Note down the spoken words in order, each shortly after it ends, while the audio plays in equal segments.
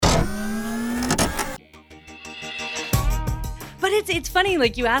But it's funny,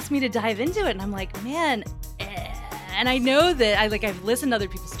 like you asked me to dive into it and I'm like, man, and I know that I've listened to other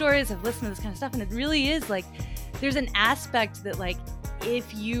people's stories, I've listened to this kind of stuff, and it really is like there's an aspect that like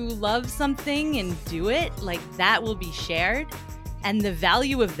if you love something and do it, like that will be shared, and the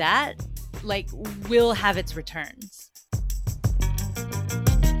value of that like will have its returns.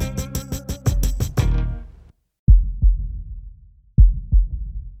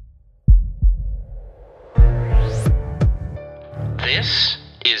 This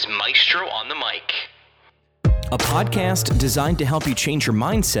is Maestro on the Mic, a podcast designed to help you change your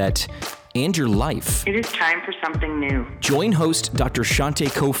mindset and your life. It is time for something new. Join host Dr. Shante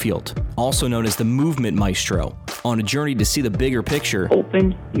Cofield, also known as the Movement Maestro, on a journey to see the bigger picture,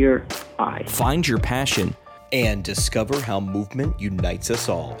 Open your eyes. find your passion, and discover how movement unites us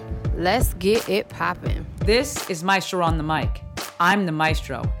all. Let's get it poppin'. This is Maestro on the Mic. I'm the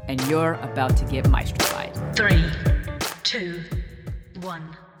Maestro, and you're about to get maestrofied. 3, 2,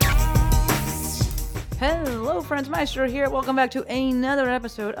 1. Hello, friends. Maestro here. Welcome back to another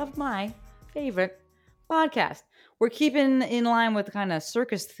episode of my favorite podcast. We're keeping in line with the kind of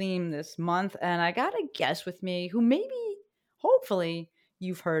circus theme this month, and I got a guest with me who maybe, hopefully,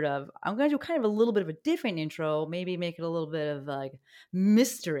 you've heard of. I'm going to do kind of a little bit of a different intro, maybe make it a little bit of like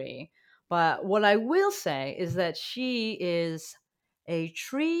mystery. But what I will say is that she is a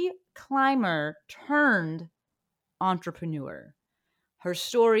tree climber turned entrepreneur. Her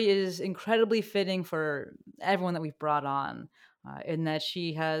story is incredibly fitting for everyone that we've brought on, in that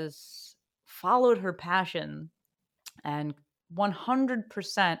she has followed her passion and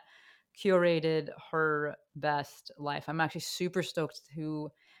 100% curated her best life. I'm actually super stoked to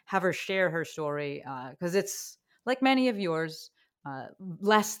have her share her story because it's, like many of yours,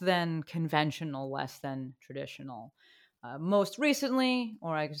 less than conventional, less than traditional. Most recently,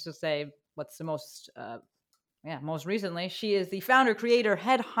 or I should say, what's the most recently, she is the founder, creator,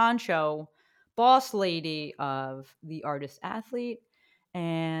 head honcho, boss lady of The Artist Athlete,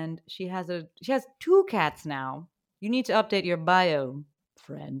 and she has 2 cats now. You need to update your bio,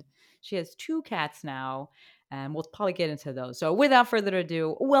 friend. She has 2 cats now, and we'll probably get into those. So without further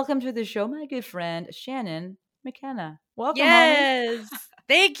ado, welcome to the show, my good friend, Shannon McKenna. Welcome, Yes.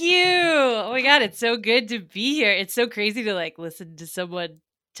 Thank you. Oh my God, it's so good to be here. It's so crazy to like listen to someone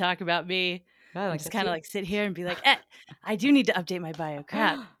talk about me. God, Just kind of like sit here and be like, I do need to update my bio.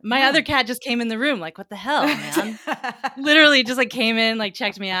 Crap. My other cat just came in the room. Like, what the hell, man? Literally just like came in, like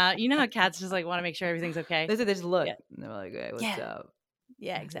checked me out. You know how cats just like want to make sure everything's okay. They just look. Yeah. And they're like, hey, what's up?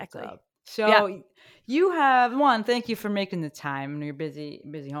 Yeah, exactly. What's up? So you have thank you for making the time. You're busy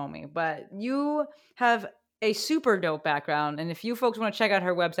homie, but you have a super dope background. And if you folks want to check out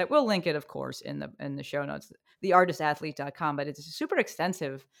her website, we'll link it, of course, in the show notes, theartistathlete.com. But it's a super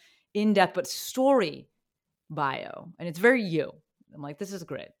extensive, in-depth, but story bio. And it's very you. I'm like, this is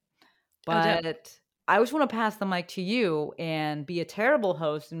great. But I just want to pass the mic to you and be a terrible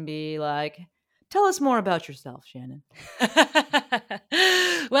host and be like, tell us more about yourself, Shannon.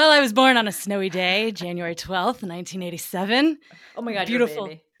 Well, I was born on a snowy day, January 12th, 1987. Oh my God, beautiful.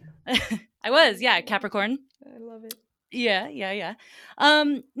 You're a baby. I was, Capricorn. I love it. Yeah.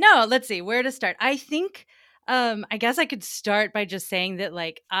 No, let's see where to start. I think, I guess I could start by just saying that,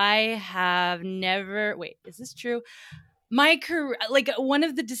 like, I have never, wait, is this true? My career, like, one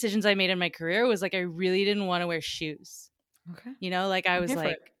of the decisions I made in my career was, like, I really didn't want to wear shoes. Okay. You know, like, I was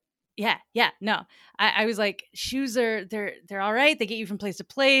like, no. I was like, shoes they're all right. They get you from place to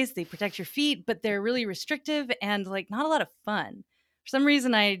place. They protect your feet, but they're really restrictive and, like, not a lot of fun. For some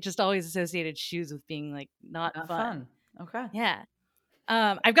reason, I just always associated shoes with being, like, not fun. Okay. Yeah.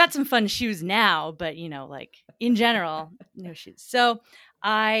 I've got some fun shoes now, but, you know, like in general, no shoes. So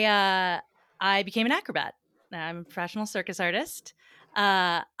I became an acrobat. I'm a professional circus artist.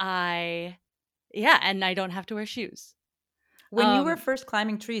 And I don't have to wear shoes. When you were first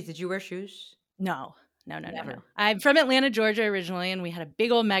climbing trees, did you wear shoes? No. Never. I'm from Atlanta, Georgia originally, and we had a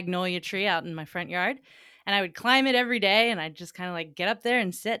big old magnolia tree out in my front yard. And I would climb it every day, and I'd just kind of like get up there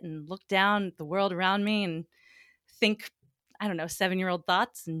and sit and look down at the world around me and think, I don't know, 7-year-old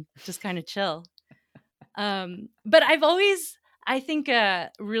thoughts and just kind of chill. But I've always, I think,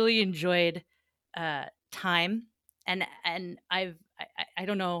 really enjoyed time, and I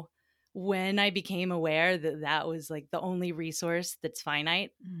don't know when I became aware that was like the only resource that's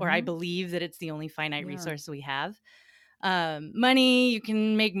finite, or I believe that it's the only finite resource we have. Money you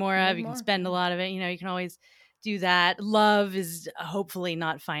can make more of, you can spend a lot of it, you know, you can always do that. Love is hopefully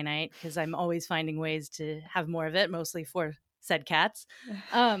not finite because I'm always finding ways to have more of it, mostly for said cats.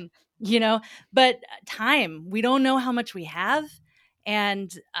 You know, but time, we don't know how much we have.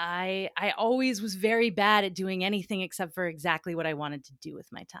 And I always was very bad at doing anything except for exactly what I wanted to do with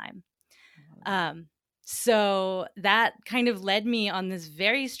my time. So that kind of led me on this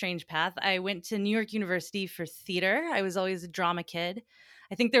very strange path. I went to New York University for theater. I was always a drama kid.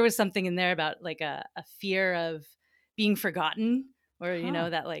 I think there was something in there about like a fear of being forgotten, or, you know,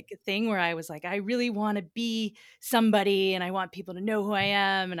 that like thing where I was like, I really want to be somebody and I want people to know who I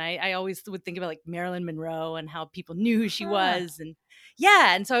am. And I always would think about like Marilyn Monroe and how people knew who she was. And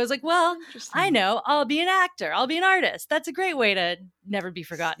yeah. And so I was like, well, I know, I'll be an actor. I'll be an artist. That's a great way to never be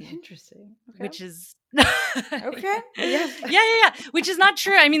forgotten. Interesting. Okay. Which is okay. Yes. Yeah. Which is not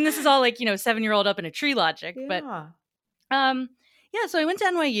true. I mean, this is all like, 7-year-old up in a tree logic. Yeah. But yeah, so I went to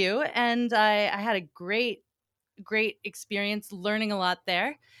NYU and I had a great experience learning a lot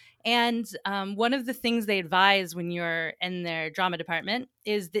there. And one of the things they advise when you're in their drama department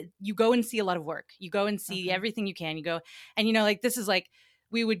is that you go and see a lot of work. You go and see everything you can. You go and, like, this is like,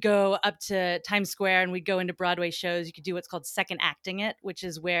 we would go up to Times Square and we'd go into Broadway shows. You could do what's called second acting it, which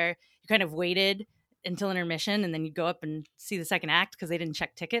is where you kind of waited until intermission and then you go up and see the second act because they didn't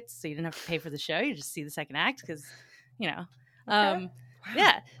check tickets. So you didn't have to pay for the show. You just see the second act because, Wow.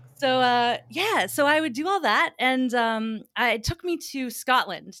 yeah. So I would do all that. And it took me to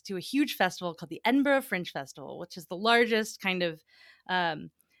Scotland to a huge festival called the Edinburgh Fringe Festival, which is the largest kind of,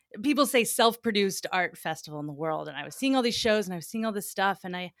 people say self-produced art festival in the world. And I was seeing all these shows and I was seeing all this stuff.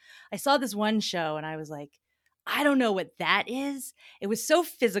 And I saw this one show and I was like, I don't know what that is. It was so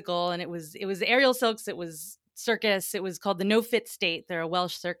physical and it was aerial silks. It was circus. It was called the No Fit State. They're a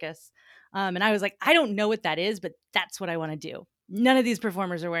Welsh circus. And I was like, I don't know what that is, but that's what I want to do. None of these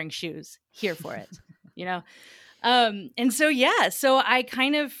performers are wearing shoes. Here for it, And so, so I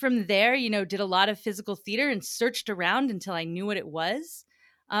kind of from there, did a lot of physical theater and searched around until I knew what it was.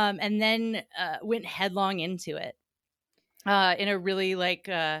 And then went headlong into it in a really like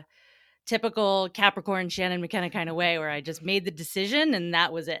typical Capricorn Shannon McKenna kind of way where I just made the decision and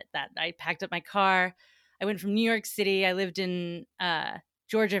that was it. That I packed up my car. I went from New York City. I lived in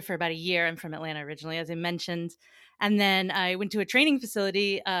Georgia for about a year. I'm from Atlanta originally, as I mentioned. And then I went to a training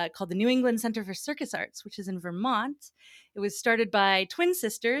facility called the New England Center for Circus Arts, which is in Vermont. It was started by twin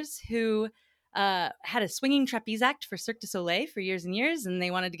sisters who had a swinging trapeze act for Cirque du Soleil for years and years. And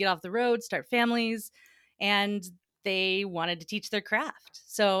they wanted to get off the road, start families, and they wanted to teach their craft.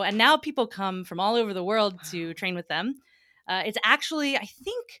 So, and now people come from all over the world to train with them. It's actually, I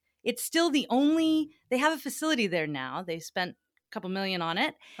think it's still they have a facility there now. They spent couple million on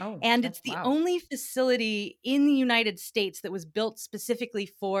it. And it's the only facility in the United States that was built specifically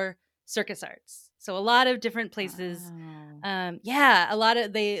for circus arts. So a lot of different places. A lot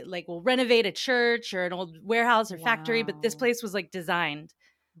of they like will renovate a church or an old warehouse or factory, but this place was like designed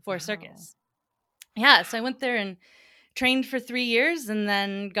for circus. Yeah. So I went there and trained for 3 years and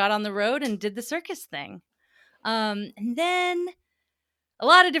then got on the road and did the circus thing. And then a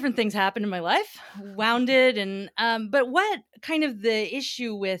lot of different things happened in my life, wounded. And, but what kind of the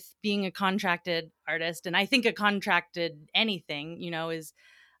issue with being a contracted artist, and I think a contracted anything, is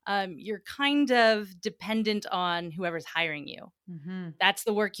you're kind of dependent on whoever's hiring you. Mm-hmm. That's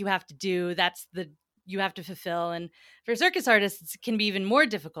the work you have to do. You have to fulfill. And for circus artists, it can be even more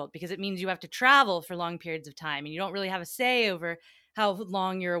difficult because it means you have to travel for long periods of time and you don't really have a say over how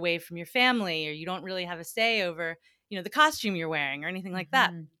long you're away from your family, or you don't really have a say over the costume you're wearing or anything like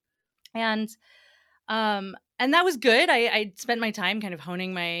that. And that was good. I spent my time kind of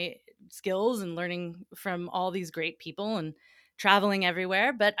honing my skills and learning from all these great people and traveling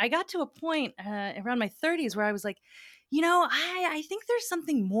everywhere. But I got to a point around my 30s where I was like, I think there's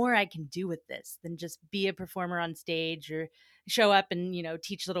something more I can do with this than just be a performer on stage or show up and,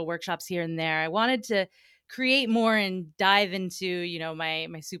 teach little workshops here and there. I wanted to create more and dive into,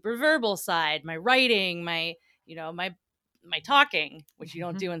 my super verbal side, my writing, my talking, which you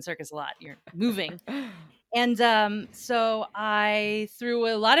don't do in circus a lot. You're moving. And so I,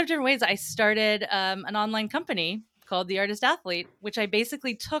 through a lot of different ways, I started an online company called The Artist Athlete, which I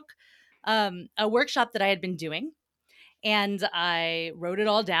basically took a workshop that I had been doing and I wrote it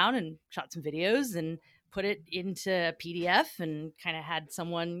all down and shot some videos and put it into a PDF and kind of had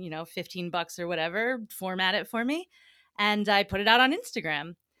someone, $15 or whatever, format it for me. And I put it out on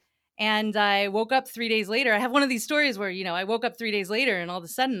Instagram. And I woke up 3 days later. I have one of these stories where, I woke up 3 days later and all of a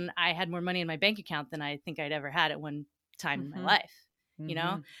sudden I had more money in my bank account than I think I'd ever had at one time in my life, And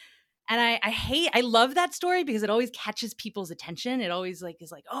I love that story because it always catches people's attention. It always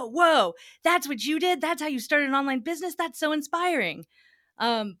is like, oh, whoa, that's what you did. That's how you started an online business. That's so inspiring.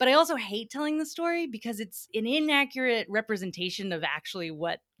 But I also hate telling the story because it's an inaccurate representation of actually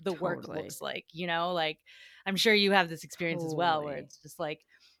what the work looks like, I'm sure you have this experience as well, where Totally. it's just like,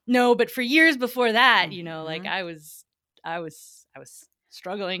 no, but for years before that, like Mhm. I was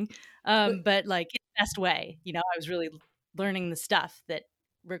struggling, But but like in the best way. I was really learning the stuff that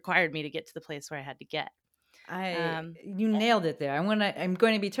required me to get to the place where I had to get. Um, you nailed it there. I'm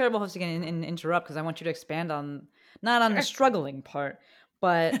going to be terrible host again and interrupt because I want you to expand on not on the Sure. struggling part,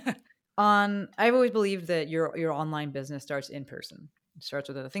 but on I've always believed that your online business starts in person. It starts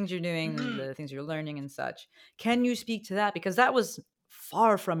with the things you're doing, Mhm. the things you're learning and such. Can you speak to that? Because that was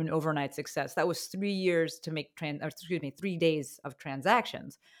far from an overnight success. That was 3 years to make 3 days of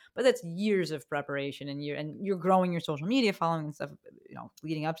transactions. But that's years of preparation and you're growing your social media following and stuff,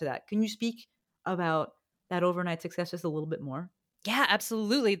 leading up to that. Can you speak about that overnight success just a little bit more? Yeah,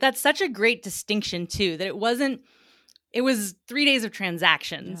 absolutely. That's such a great distinction too, that it was 3 days of Yeah.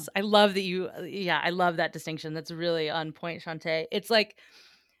 transactions. I love that I love that distinction. That's really on point, Shantae. It's like,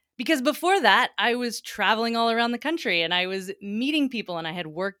 because before that, I was traveling all around the country and I was meeting people, and I had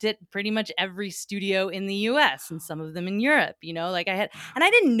worked at pretty much every studio in the US and some of them in Europe, like and I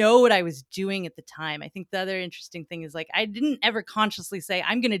didn't know what I was doing at the time. I think the other interesting thing is like, I didn't ever consciously say,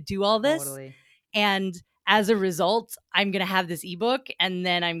 I'm going to do all this. Totally. And as a result, I'm going to have this ebook and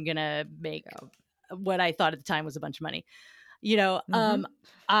then I'm going to make what I thought at the time was a bunch of money. Mhm.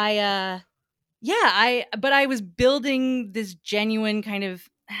 But I was building this genuine kind of,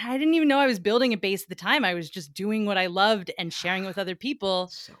 I didn't even know I was building a base at the time. I was just doing what I loved and sharing it with other people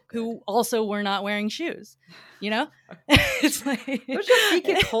So good. who also were not wearing shoes. It's like, Don't your feet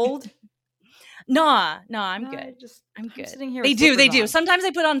get cold? nah, I'm No, good. I'm I'm good. sitting here They with do. slippers on. Sometimes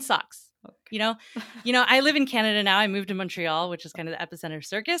I put on socks. Okay. I live in Canada now. I moved to Montreal, which is kind of the epicenter of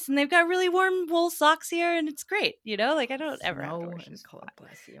circus, and they've got really warm wool socks here, and it's great. Like I don't ever have to Snow wear and shoes. cold,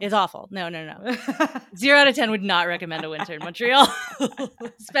 bless you. It's awful. No. 0 out of 10 would not recommend a winter in Montreal,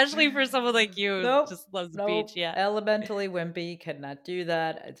 especially for someone like you who Nope. just loves the Nope. beach. Yeah. Elementally wimpy, cannot do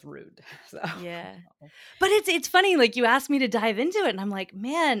that. It's rude. So. Yeah. But it's funny, like you asked me to dive into it, and I'm like,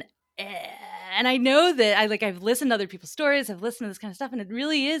 man, and I know that I've listened to other people's stories, I've listened to this kind of stuff, and it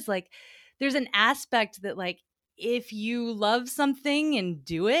really is like there's an aspect that like if you love something and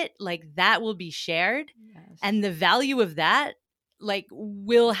do it, like that will be shared, Yes. and the value of that like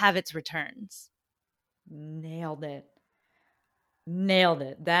will have its returns. Nailed it.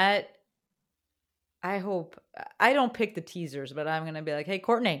 That I hope I don't pick the teasers, but I'm gonna be like, hey,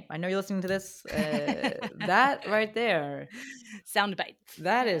 Courtney, I know you're listening to this. That right there, Sound bites.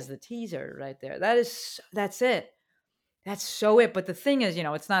 that is the teaser right there. That's it. That's so it. But the thing is,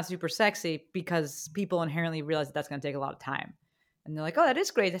 it's not super sexy because people inherently realize that that's going to take a lot of time, and they're like, oh, that is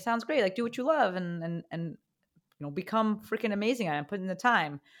great. That sounds great. Like, do what you love, and become freaking amazing at it and put in the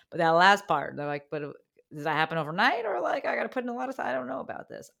time. But that last part, they're like, but does that happen overnight, or like I got to put in a lot of time? I don't know about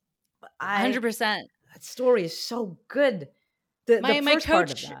this. 100%. That story is so good. The My first part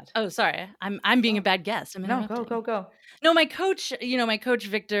of coach. that. Oh, sorry. I'm being a bad guest. I'm No, interrupting. go. No, my coach,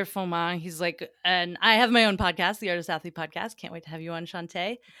 Victor Foma, he's like, and I have my own podcast, the Artist Athlete Podcast. Can't wait to have you on,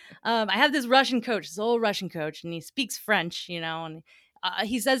 Shantae. I have this Russian coach, this old Russian coach, and he speaks French, and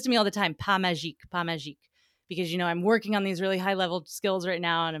he says to me all the time, pas magique, because, I'm working on these really high level skills right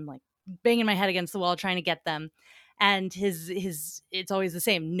now, and I'm like banging my head against the wall trying to get them. And it's always the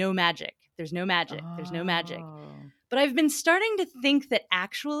same, no magic. There's no magic. There's no magic. Oh. But I've been starting to think that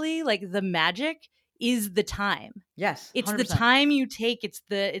actually, like, the magic is the time. Yes, 100%. It's the time you take. It's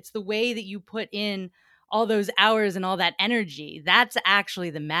the way that you put in all those hours and all that energy. That's actually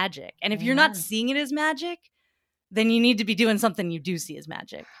the magic. And if you're not Amen. seeing it as magic, then you need to be doing something you do see as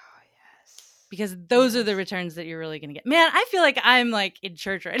magic. Oh, yes. Because those are the returns that you're really going to get. Man, I feel like I'm like in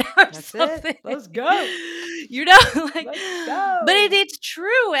church right now. Or That's something. it. Let's go. Like, Let's go. But it's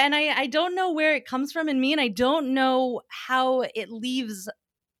true. And I don't know where it comes from in me. And I don't know how it leaves.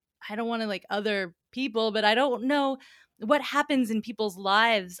 I don't want to like other people, but I don't know what happens in people's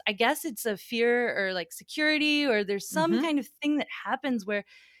lives. I guess it's a fear or like security, or there's some kind of thing that happens where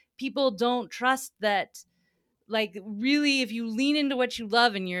people don't trust that, like, really, if you lean into what you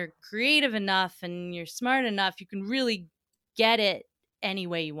love and you're creative enough and you're smart enough, you can really get it any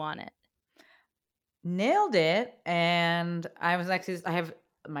way you want it. Nailed it. And I have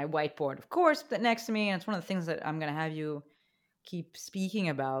my whiteboard, of course, next to me, and it's one of the things that I'm going to have you keep speaking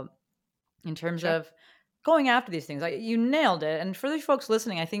about in terms of going after these things. You nailed it. And for those folks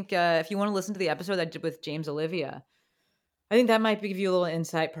listening, I think if you want to listen to the episode I did with James Olivia, I think that might give you a little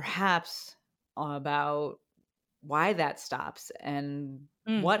insight, perhaps, about why that stops and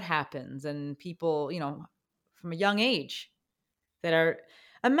what happens, and people, from a young age that are,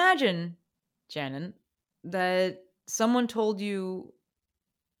 imagine, Shannon, that someone told you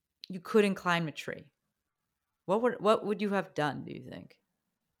you couldn't climb a tree. What would you have done, do you think?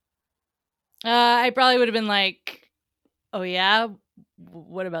 I probably would have been like, oh yeah,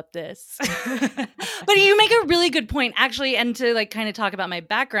 what about this? But you make a really good point, actually, and to like kind of talk about my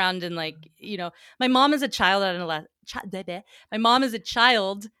background and like, my mom is a child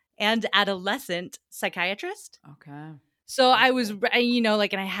and adolescent psychiatrist. Okay. So I was, and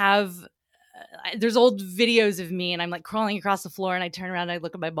I have, there's old videos of me and I'm like crawling across the floor and I turn around and I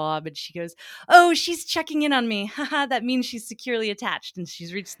look at my mom and she goes, oh, she's checking in on me. Haha, that means she's securely attached and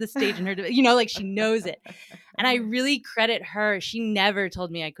she's reached the stage in her, like she knows it. And I really credit her. She never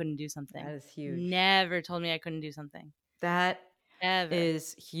told me I couldn't do something. That is huge. Never told me I couldn't do something. That Ever.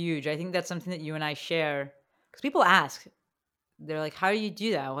 is huge. I think that's something that you and I share because people ask, they're like, how do you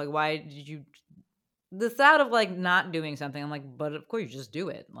do that? Like, why did you, the thought of like not doing something, I'm like, but of course you just do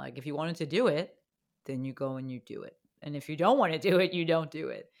it. Like if you wanted to do it, then you go and you do it. And if you don't want to do it, you don't do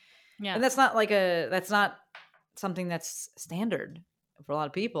it. Yeah. And that's not something that's standard for a lot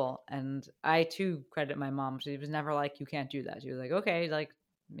of people. And I too credit my mom. She was never like, you can't do that. She was like, okay, like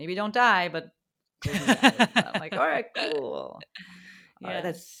maybe don't die, but go do that. I'm like, all right, cool.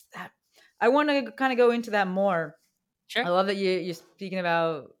 Yeah. I want to kind of go into that more. Sure. I love that you're speaking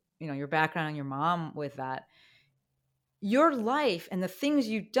about, your background and your mom with that. Your life and the things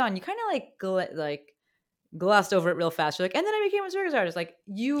you've done, you kind of like glossed over it real fast. You're like, and then I became a circus artist. Like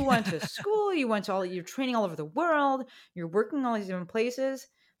you went to school, you're training all over the world, you're working in all these different places.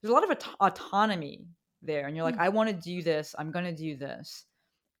 There's a lot of autonomy there. And you're like, I want to do this. I'm going to do this.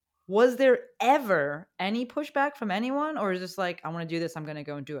 Was there ever any pushback from anyone? Or is this like, I want to do this. I'm going to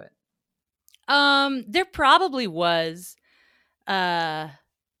go and do it. There probably was.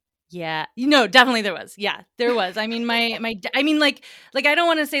 Yeah, definitely there was. Yeah, there was. I mean, like I don't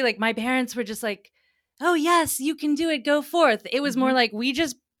want to say like my parents were just like, oh yes, you can do it, go forth. It was more like we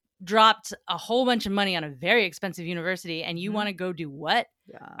just dropped a whole bunch of money on a very expensive university and you want to go do what?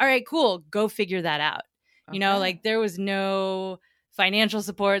 Yeah. All right, cool. Go figure that out. Okay. Like there was no financial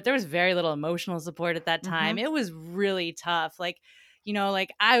support. There was very little emotional support at that time. It was really tough. Like,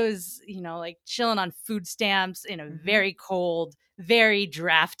 like I was, like chilling on food stamps in a very cold, very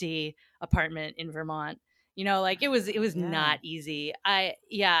drafty apartment in Vermont. Like it was not easy. I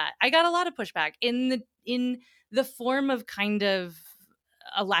got a lot of pushback in the form of kind of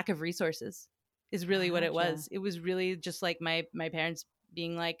a lack of resources is really what it was. It was really just like my parents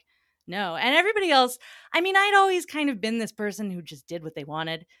being like, no. And everybody else, I mean, I'd always kind of been this person who just did what they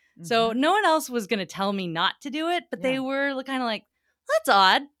wanted. So no one else was going to tell me not to do it, but they were kind of like, that's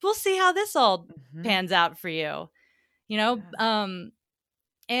odd. We'll see how this all pans out for you. And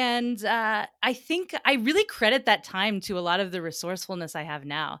I think I really credit that time to a lot of the resourcefulness I have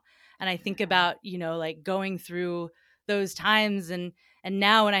now. And I think about, like going through those times and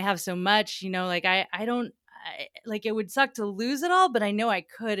now when I have so much, like I don't like it would suck to lose it all, but I know I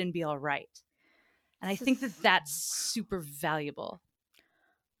could and be all right. And I think that that's super valuable.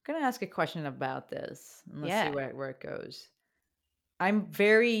 I'm going to ask a question about this and let's see where it goes. I'm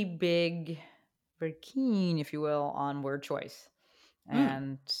very keen, if you will, on word choice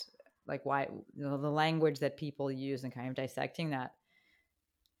and like why the language that people use and kind of dissecting that.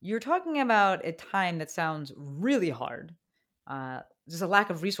 You're talking about a time that sounds really hard. Just a lack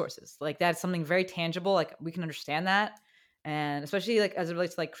of resources. Like that's something very tangible. Like we can understand that. And especially like as it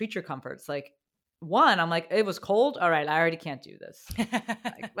relates to like creature comforts, like one, I'm like, it was cold. All right. I already can't do this.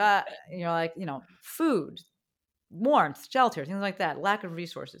 Food, warmth, shelter, things like that. Lack of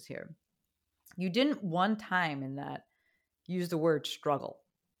resources here. You didn't one time in that use the word struggle.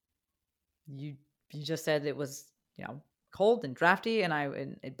 You just said it was, cold and drafty,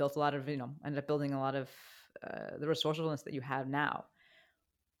 and it built a lot of, ended up building a lot of the resourcefulness that you have now.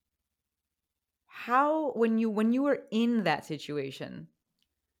 How, when you were in that situation,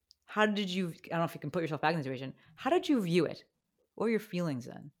 how did you, I don't know if you can put yourself back in the situation, how did you view it? What were your feelings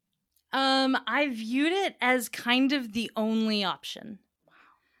then? I viewed it as kind of the only option. Wow.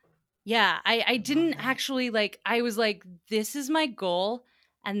 Yeah, I didn't actually I was like, this is my goal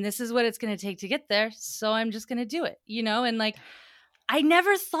and this is what it's going to take to get there. So I'm just going to do it, and like, I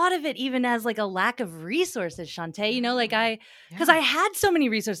never thought of it even as like a lack of resources, Shantae, because I had so many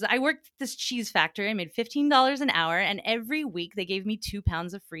resources. I worked at this cheese factory. I made $15 an hour and every week they gave me 2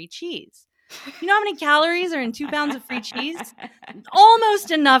 pounds of free cheese. You know how many calories are in 2 pounds of free cheese?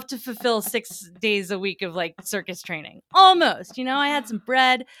 Almost enough to fulfill 6 days a week of like circus training. Almost, I had some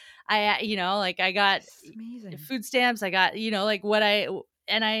bread. I got food stamps. I got,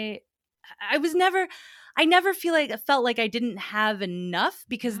 I never felt like I didn't have enough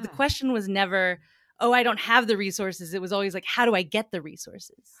because the question was never, oh, I don't have the resources. It was always like, how do I get the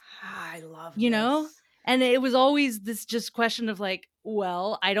resources? I love this. And it was always this just question of like,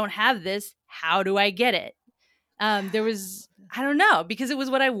 well, I don't have this. How do I get it? There was, I don't know, because it was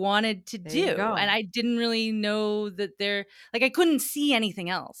what I wanted to There you do. go. And I didn't really know that I couldn't see anything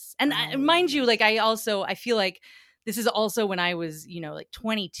else. And mind you, like, I feel like this is also when I was, like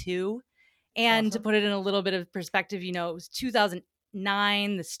 22. And to Awesome. put it in a little bit of perspective, it was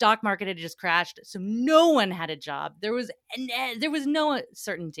 2009. The stock market had just crashed. So no one had a job. There was no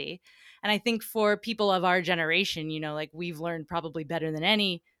certainty. And I think for people of our generation, like we've learned probably better than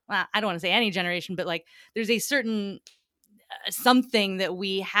any, well, I don't want to say any generation, but like there's a certain something that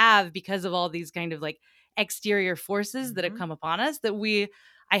we have because of all these kind of like exterior forces that have come upon us that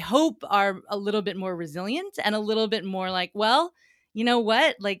I hope are a little bit more resilient and a little bit more like, well, you know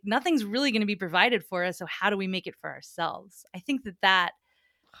what? Like nothing's really going to be provided for us. So how do we make it for ourselves? I think that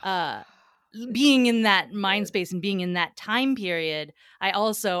being in that mind space and being in that time period,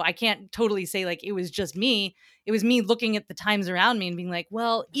 I can't totally say like it was just me. It was me looking at the times around me and being like,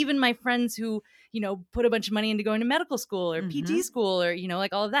 well, even my friends who, put a bunch of money into going to medical school or PT school or,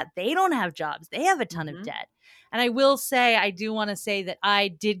 like all of that, they don't have jobs. They have a ton of debt. And I will say, I do want to say that I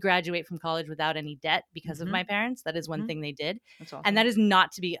did graduate from college without any debt because of my parents. That is one thing they did. That's awesome. And that is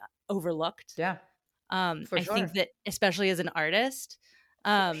not to be overlooked. Yeah. I think that especially as an artist,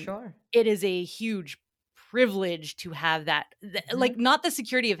 it is a huge privilege to have that, like not the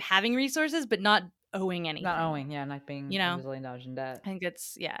security of having resources, but not owing anything. Not being $1 billion in debt. I think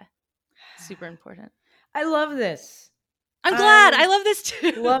it's super important. I love this. I'm glad. I love this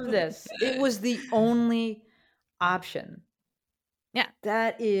too. Love this. It was the only option. Yeah.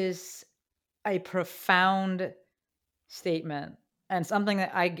 That is a profound statement and something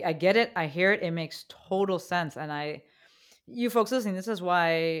that I get it. I hear it. It makes total sense. And you folks listening, this is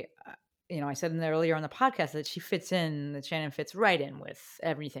why, I said in there earlier on the podcast that that Shannon fits right in with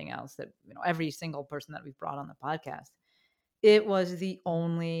everything else that, every single person that we've brought on the podcast. It was the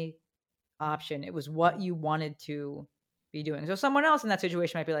only option. It was what you wanted to be doing. So someone else in that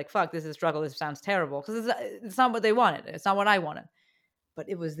situation might be like, fuck, this is a struggle. This sounds terrible. Because it's not what they wanted. It's not what I wanted. But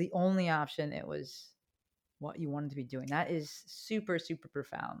it was the only option. It was what you wanted to be doing. That is super, super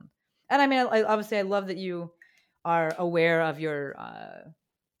profound. And I mean, obviously, I love that you are aware of your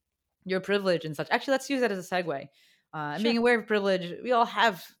privilege and such. Actually, let's use that as a segue. Sure. Being aware of privilege, we all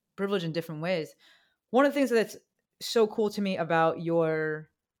have privilege in different ways. One of the things that's so cool to me about your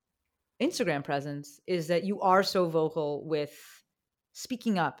Instagram presence is that you are so vocal with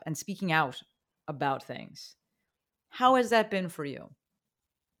speaking up and speaking out about things. How has that been for you?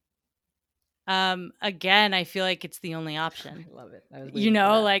 Again, I feel like it's the only option. I love it.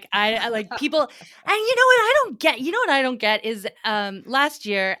 Like I like people, and what I don't get is, last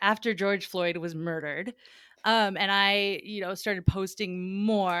year after George Floyd was murdered, and I, started posting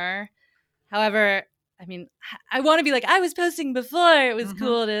more. However, I mean, I want to be like, I was posting before it was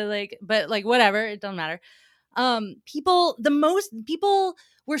cool to like, but like, whatever, it don't matter. People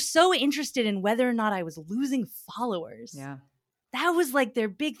were so interested in whether or not I was losing followers. Yeah. That was like their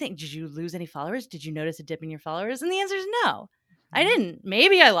big thing. Did you lose any followers? Did you notice a dip in your followers? And the answer is no. I didn't.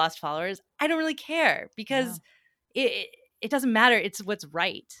 Maybe I lost followers. I don't really care because it doesn't matter. It's what's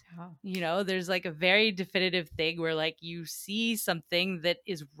right. There's like a very definitive thing where like you see something that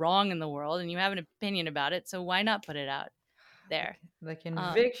is wrong in the world and you have an opinion about it. So why not put it out there? The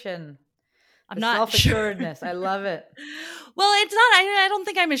conviction. I'm not self-assuredness. Sure. I love it. Well, it's not. I don't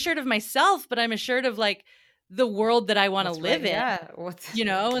think I'm assured of myself, but I'm assured of like the world that I want to live in. Yeah.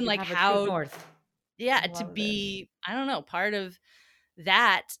 And like how. North. Yeah, to be, I don't know, part of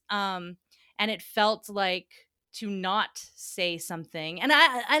that. And it felt like to not say something. And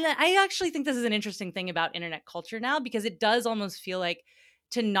I actually think this is an interesting thing about internet culture now, because it does almost feel like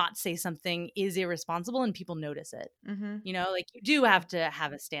to not say something is irresponsible and people notice it. Like you do have to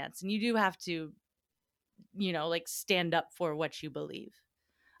have a stance and you do have to, like stand up for what you believe.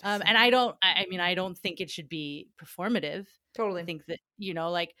 And I don't think it should be performative. Totally. I think that,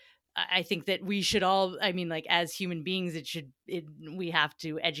 I think that we should all, like as human beings, we have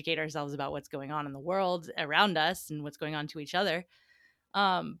to educate ourselves about what's going on in the world around us and what's going on to each other.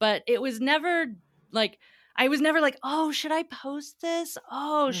 But it was never like, I was never like, oh, should I post this?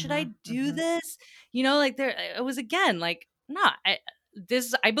 Oh, should I do this? Like it was again, like, nah,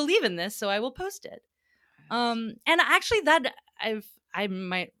 I believe in this, so I will post it. And actually that I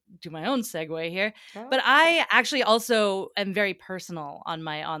might do my own segue here, but I actually also am very personal on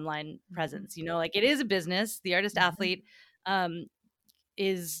my online presence. Like it is a business. The Artist Athlete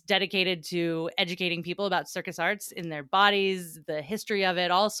is dedicated to educating people about circus arts in their bodies, the history of it,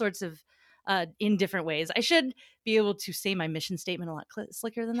 all sorts of in different ways. I should be able to say my mission statement a lot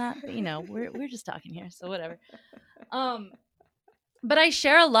slicker than that, but we're just talking here, so whatever. But I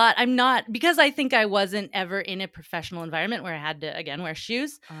share a lot. I'm not, because I think I wasn't ever in a professional environment where I had to, again, wear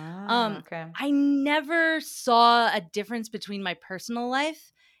shoes. Okay. I never saw a difference between my personal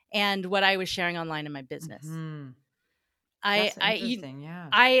life and what I was sharing online in my business. That's interesting. Yeah.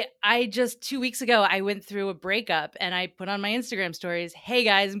 I just 2 weeks ago, I went through a breakup and I put on my Instagram stories, hey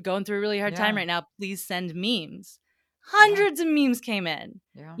guys, I'm going through a really hard time right now. Please send memes. Hundreds of memes came in,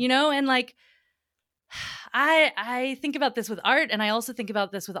 and like, I think about this with art, and I also think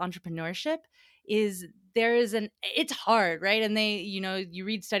about this with entrepreneurship. It's hard, right? And you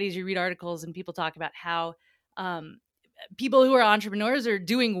read studies, you read articles, and people talk about how people who are entrepreneurs are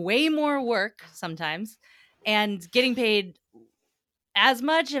doing way more work sometimes and getting paid as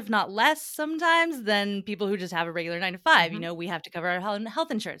much, if not less sometimes, than people who just have a regular 9 to 5. We have to cover our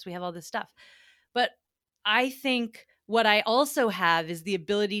health insurance. We have all this stuff. But I think what I also have is the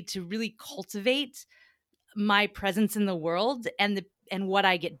ability to really cultivate my presence in the world and what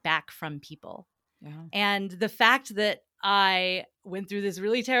I get back from people. And the fact that I went through this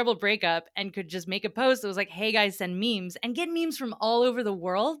really terrible breakup and could just make a post that was like, hey guys, send memes, and get memes from all over the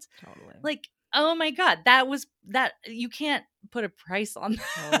world. Totally. Like, oh my God, that you can't put a price on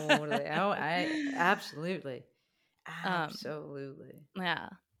that. Totally. Oh, absolutely. Absolutely. Yeah.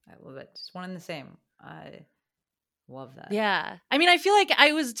 I love it. Just one and the same. I love that. Yeah. I mean, I feel like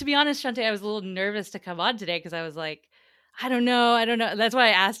to be honest, Shante, I was a little nervous to come on today because I was like, I don't know. That's why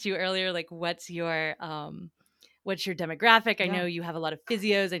I asked you earlier, like, what's your demographic? I know you have a lot of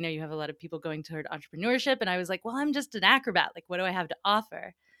physios. I know you have a lot of people going toward entrepreneurship. And I was like, well, I'm just an acrobat. Like, what do I have to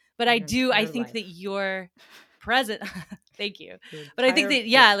offer? But I think that your present, thank you. But I think that,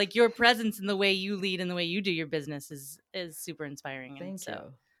 like your presence and the way you lead and the way you do your business is super inspiring. Thank you.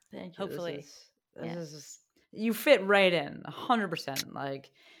 Thank you. Hopefully. This is you fit right in 100%.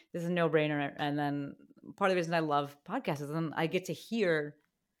 Like, this is a no-brainer. And then part of the reason I love podcasts is then I get to hear,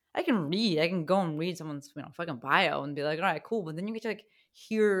 I can go and read someone's fucking bio and be like, all right, cool. But then you get to like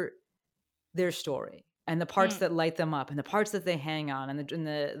hear their story and the parts that light them up and the parts that they hang on and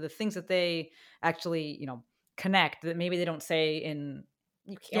the things that they actually, connect that maybe they don't say in,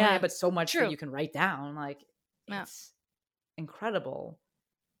 but so much that you can write down. Like, it's incredible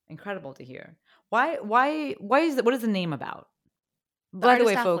to hear. Why is that? What is the name about? By the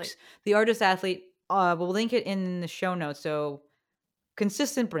way, folks, The Artist Athlete, we'll link it in the show notes. So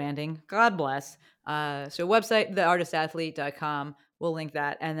consistent branding, God bless. So website, theartistathlete.com. We'll link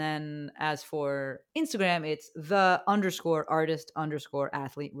that. And then as for Instagram, it's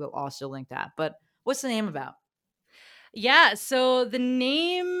 _artist_athlete. We'll also link that. But what's the name about? Yeah. So the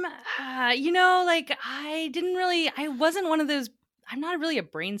name, I wasn't one of those, I'm not really a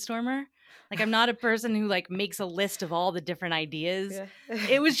brainstormer. Like, I'm not a person who like makes a list of all the different ideas. Yeah.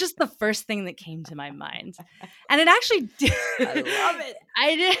 It was just the first thing that came to my mind. And it actually did. I love it.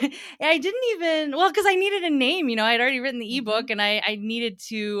 I didn't even, because I needed a name, I had already written the ebook and I needed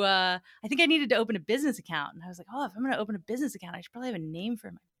to, I think I needed to open a business account. And I was like, if I'm going to open a business account, I should probably have a name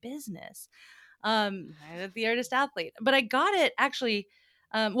for my business. The Artist Athlete. But I got it actually,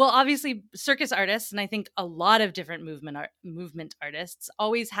 obviously circus artists, and I think a lot of different movement artists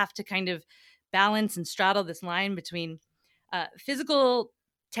always have to kind of balance and straddle this line between physical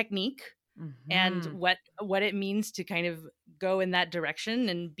technique and what it means to kind of go in that direction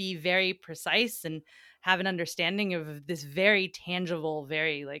and be very precise and have an understanding of this very tangible,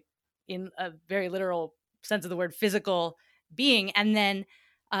 very like in a very literal sense of the word physical being. And then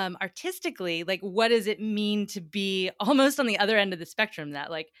artistically, like, what does it mean to be almost on the other end of the spectrum,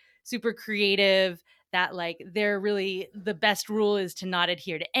 that like super creative, that like they're really, the best rule is to not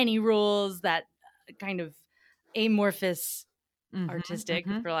adhere to any rules, that kind of amorphous artistic,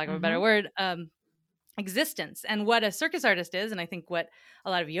 for lack of a better word, existence. And what a circus artist is, and I think what a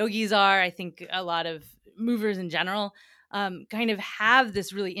lot of yogis are, I think a lot of movers in general, kind of have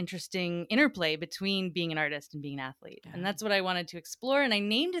this really interesting interplay between being an artist and being an athlete. And that's what I wanted to explore. And I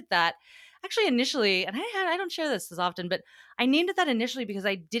named it that actually initially, and I don't share this as often, but I named it that initially because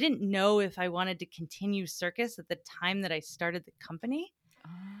I didn't know if I wanted to continue circus at the time that I started the company.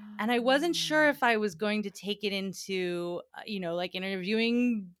 And I wasn't sure if I was going to take it into, like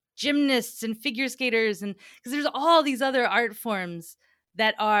interviewing gymnasts and figure skaters, and because there's all these other art forms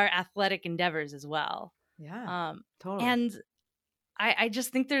that are athletic endeavors as well. Yeah, totally. And I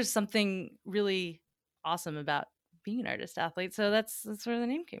just think there's something really awesome about being an artist athlete. So that's where the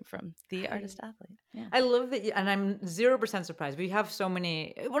name came from, The Artist Athlete. Yeah. I love that, and I'm 0% surprised. We have so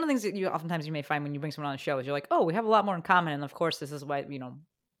many. One of the things that you may find when you bring someone on the show is you're like, oh, we have a lot more in common, and of course, this is why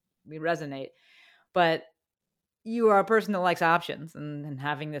we resonate. But you are a person that likes options and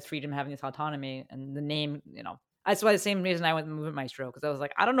having this freedom, having this autonomy, and the name, that's why the same reason I went with Movement Maestro, because I was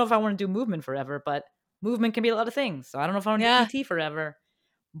like, I don't know if I want to do movement forever, but movement can be a lot of things. So I don't know if I want to do PT forever,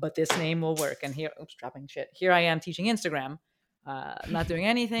 but this name will work. And here, dropping shit. Here I am teaching Instagram, not doing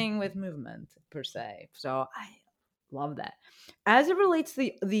anything with movement per se. So I love that. As it relates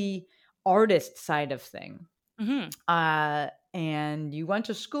to the artist side of thing, and you went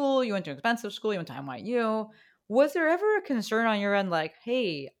to school, you went to an expensive school, you went to NYU. Was there ever a concern on your end, like,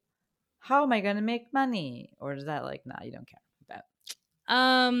 hey, how am I going to make money? Or is that like, nah, you don't care about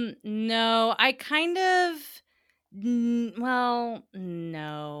that? No, I kind of,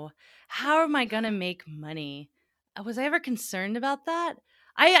 no. How am I going to make money? Was I ever concerned about that?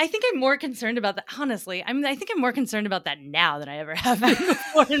 I think I'm more concerned about that. Honestly, I think I'm more concerned about that now than I ever have been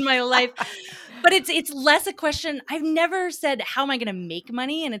before in my life. But it's less a question. I've never said, how am I going to make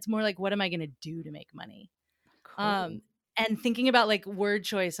money? And it's more like, what am I going to do to make money? Cool. And thinking about like word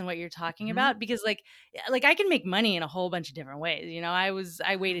choice and what you're talking about, because like I can make money in a whole bunch of different ways. I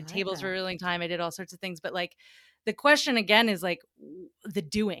waited tables for a really long time. I did all sorts of things, but like the question again is like the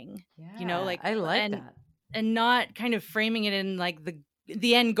doing, I like that. And not kind of framing it in like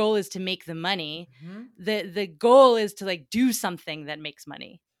the end goal is to make the money. The goal is to like do something that makes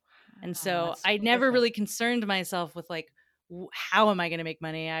money. And so I never really concerned myself with like, how am I going to make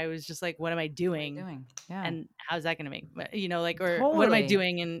money? I was just like, what am I doing? Yeah. And how's that going to make, or totally. What am I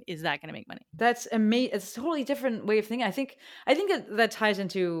doing? And is that going to make money? That's amazing. It's a totally different way of thinking. I think that ties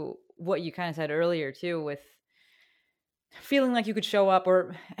into what you kind of said earlier too, with feeling like you could show up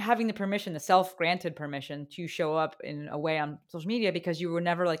or having the permission, the self-granted permission to show up in a way on social media because you were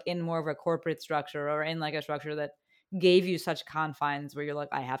never like in more of a corporate structure or in like a structure that gave you such confines where you're like,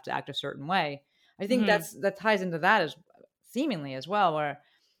 I have to act a certain way. I think that ties into that as seemingly as well, where,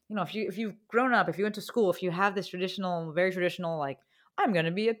 if you've grown up, if you went to school, if you have this very traditional, like, I'm going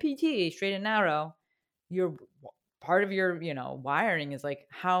to be a PT, straight and narrow, you're part of your, wiring is like,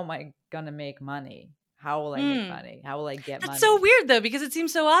 how am I going to make money? How will I make money? How will I get money? That's so weird though, because it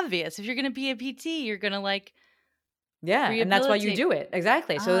seems so obvious. If you're going to be a PT, you're going to like, and that's why you do it.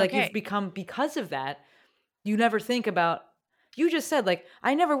 Exactly. So you've become, because of that, you never think about, you just said like,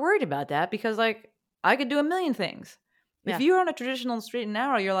 I never worried about that because like I could do a million things. If you're on a traditional straight and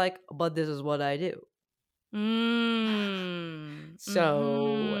narrow, you're like, but this is what I do.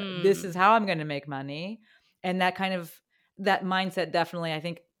 So this is how I'm going to make money. And that mindset definitely, I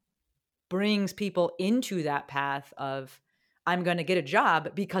think, brings people into that path of, I'm going to get a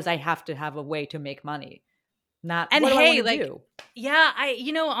job because I have to have a way to make money. Not, and what hey, do I like, do? Yeah,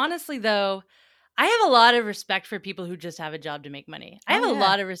 honestly though, I have a lot of respect for people who just have a job to make money. I have a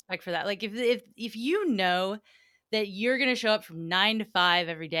lot of respect for that. Like if you know that you're going to show up from 9 to 5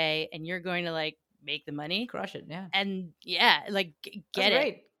 every day and you're going to like make the money, crush it. Yeah. And like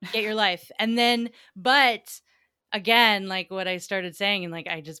get your life. And then, but again, like what I started saying, and like,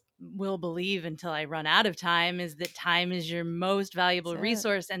 I just will believe until I run out of time, is that time is your most valuable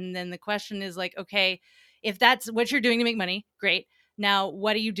resource. And then the question is like, okay, if that's what you're doing to make money, great. Now,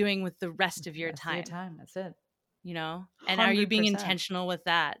 what are you doing with the rest of your time? That's it. And are you being intentional with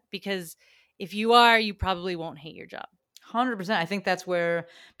that? Because if you are, you probably won't hate your job. 100%. I think that's where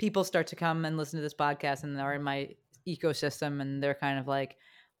people start to come and listen to this podcast and they're in my ecosystem and they're kind of like,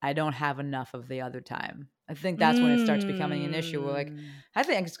 I don't have enough of the other time. I think that's when it starts becoming an issue. We're like, I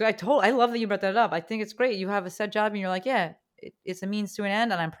think it's great. I love that you brought that up. I think it's great. You have a set job and you're like, yeah, it's a means to an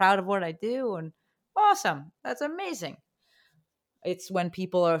end and I'm proud of what I do. And awesome. That's amazing. It's when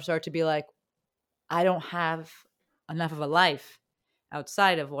people start to be like, I don't have enough of a life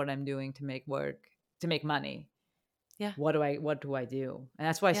outside of what I'm doing to make money. Yeah. What do I do? And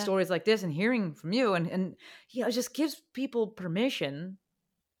that's why stories like this and hearing from you and it just gives people permission.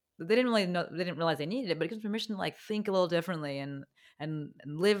 They didn't realize they needed it, but it gives permission to like think a little differently and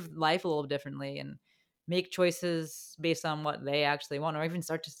live life a little differently and make choices based on what they actually want, or even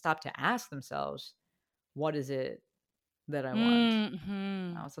start to ask themselves, what is it that I want?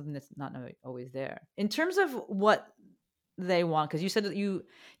 Something that's not always there. In terms of what they want, because you said that you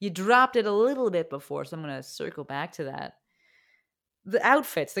dropped it a little bit before, so I'm going to circle back to that. The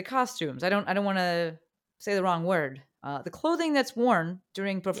outfits, the costumes. I don't want to say the wrong word. The clothing that's worn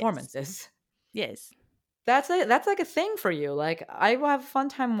during performances. Yes. That's like a thing for you. Like, I have a fun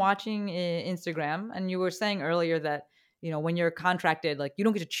time watching Instagram, and you were saying earlier that, when you're contracted, like, you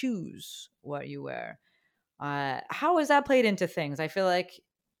don't get to choose what you wear. How has that played into things? I feel like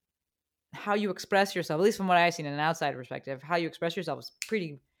how you express yourself, at least from what I've seen in an outside perspective, how you express yourself is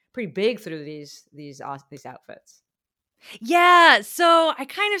pretty big through these outfits. Yeah, so I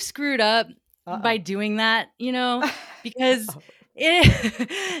kind of screwed up Uh-oh. by doing that, because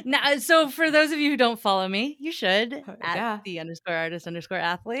now, so for those of you who don't follow me, you should Yeah. at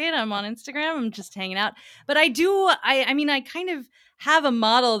 _artist_athlete. I'm on Instagram. I'm just hanging out. But I kind of have a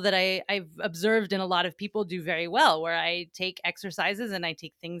model that I've observed and a lot of people do very well, where I take exercises and I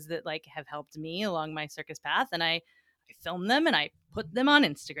take things that like have helped me along my circus path, and I film them and I put them on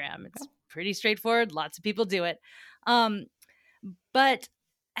Instagram. It's pretty straightforward. Lots of people do it. And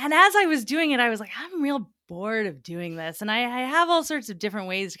as I was doing it, I was like, I'm real bored of doing this. And I have all sorts of different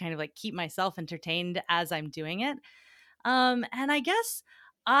ways to kind of like keep myself entertained as I'm doing it. And I guess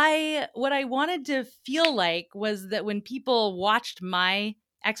what I wanted to feel like was that when people watched my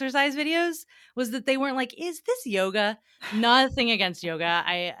exercise videos was that they weren't like, is this yoga? Nothing against yoga.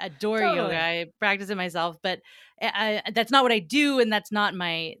 I adore yoga. I practice it myself, but that's not what I do. And that's not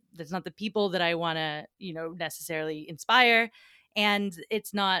the people that I want to, necessarily inspire. And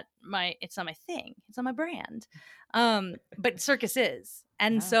it's not my thing. It's not my brand. But circus is.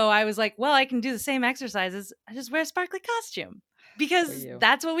 And so I was like, well, I can do the same exercises. I just wear a sparkly costume because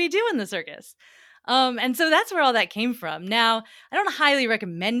that's what we do in the circus. And so that's where all that came from. Now, I don't highly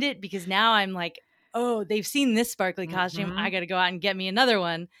recommend it because now I'm like, oh, they've seen this sparkly costume. I got to go out and get me another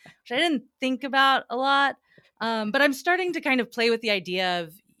one, which I didn't think about a lot. But I'm starting to kind of play with the idea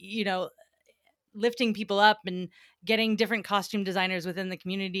of, lifting people up and getting different costume designers within the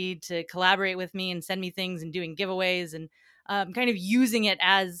community to collaborate with me and send me things and doing giveaways and kind of using it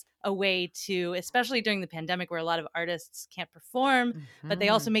as a way to, especially during the pandemic where a lot of artists can't perform, but they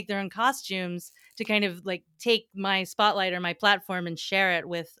also make their own costumes, to kind of like take my spotlight or my platform and share it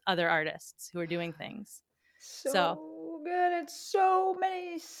with other artists who are doing things. So good. It's so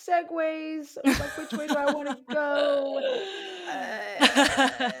many segues. Like, which way do I want to go?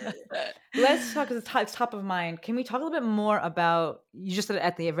 Let's talk, because it's top of mind. Can we talk a little bit more about, you just said it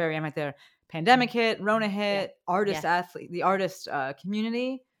at the very end right there, pandemic hit, Rona hit, athlete, the artist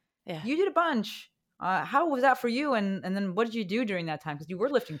community. Yeah. You did a bunch. How was that for you? And then what did you do during that time? Because you were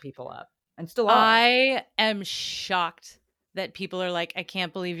lifting people up and still are. I am shocked that people are like, I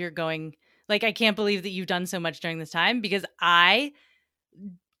can't believe you're going. Like, I can't believe that you've done so much during this time, because I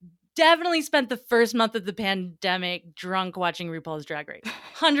definitely spent the first month of the pandemic drunk watching RuPaul's Drag Race.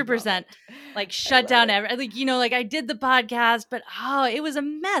 100%. Like, shut down everything. Like, I did the podcast, but it was a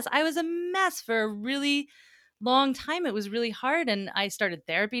mess. I was a mess for a really long time. It was really hard. And I started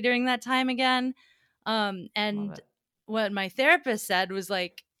therapy during that time again. And what my therapist said was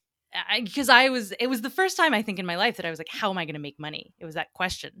like, it was the first time I think in my life that I was like, how am I going to make money? It was that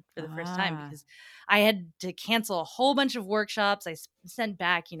question for the first time, because I had to cancel a whole bunch of workshops. I sent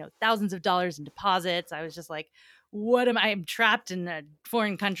back, thousands of dollars in deposits. I was just like, I'm trapped in a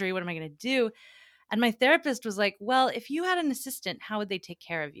foreign country. What am I going to do? And my therapist was like, well, if you had an assistant, how would they take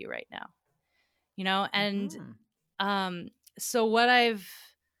care of you right now? And so what I've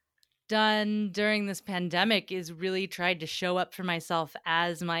done during this pandemic is really tried to show up for myself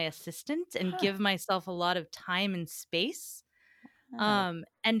as my assistant and give myself a lot of time and space. And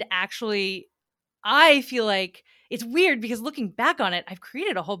actually, I feel like it's weird because looking back on it, I've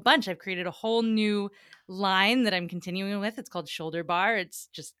created a whole bunch. I've created a whole new line that I'm continuing with. It's called Shoulder Bar. It's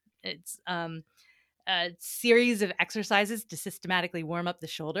a series of exercises to systematically warm up the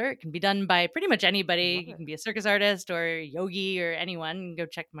shoulder. It can be done by pretty much anybody. You can be a circus artist or yogi or anyone. Go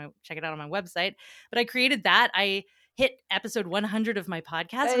check it out on my website. But I created that. I hit episode 100 of my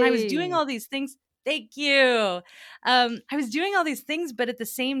podcast, and I was doing all these things. Thank you. I was doing all these things, but at the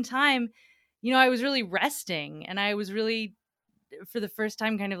same time, I was really resting, and I was really, for the first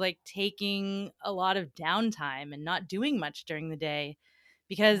time, kind of like taking a lot of downtime and not doing much during the day,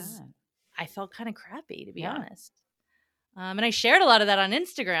 because I felt kind of crappy, to be honest. And I shared a lot of that on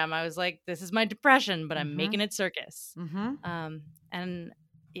Instagram. I was like, this is my depression, but I'm making it circus. And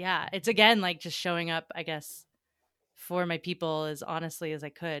yeah, it's again, like just showing up, I guess, for my people as honestly as I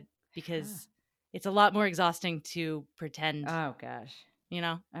could, because it's a lot more exhausting to pretend. Oh gosh. I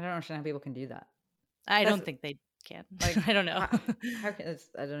don't understand how people can do that. I don't think they can. Like, I don't know. How can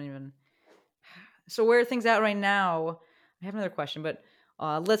I don't even. So where are things at right now? I have another question, but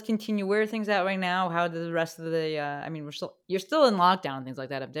let's continue. Where are things at right now? How does the rest of the? You're still in lockdown and things like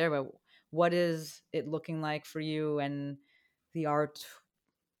that up there, but what is it looking like for you and the arts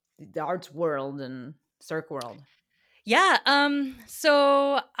world and circ world? Yeah.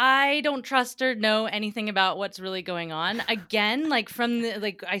 So I don't trust or know anything about what's really going on. Again, like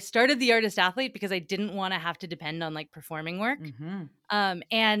I started the Artist Athlete because I didn't want to have to depend on like performing work.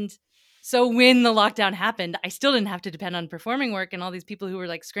 And so when the lockdown happened, I still didn't have to depend on performing work, and all these people who were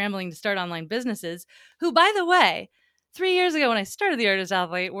like scrambling to start online businesses, who, by the way, 3 years ago when I started the Artist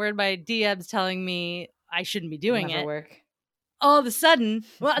Athlete, were in my DMs telling me I shouldn't be doing Never it. work. All of a sudden,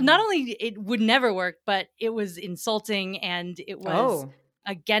 well, not only it would never work, but it was insulting and it was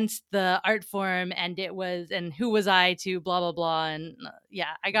against the art form, and who was I to blah, blah, blah. And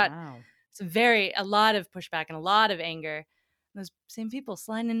I got a lot of pushback and a lot of anger. Those same people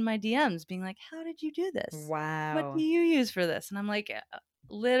sliding in my DMs being like, how did you do this? Wow. What do you use for this? And I'm like,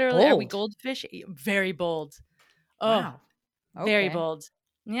 literally, are we goldfish? Very bold. Oh, wow. Very bold.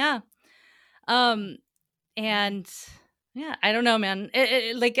 Yeah. And yeah, I don't know, man.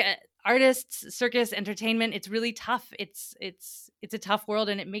 Artists, circus, entertainment, it's really tough. It's a tough world,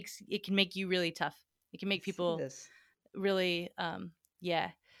 and it can make you really tough. It can make people really,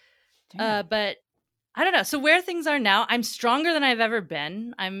 but I don't know. So where things are now, I'm stronger than I've ever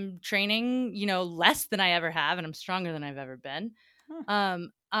been. I'm training, less than I ever have, and I'm stronger than I've ever been.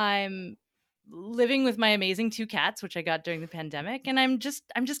 I'm living with my amazing 2 cats, which I got during the pandemic, and I'm just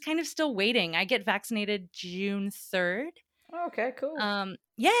kind of still waiting. I get vaccinated June 3rd. Okay, cool.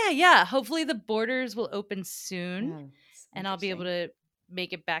 Yeah. Hopefully the borders will open soon, and I'll be able to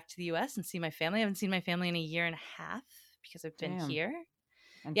make it back to the US and see my family. I haven't seen my family in a year and a half because I've been here.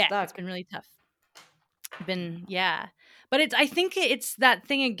 And it's been really tough. But I think it's that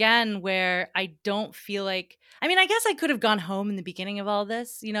thing again where I don't feel like, I mean, I guess I could have gone home in the beginning of all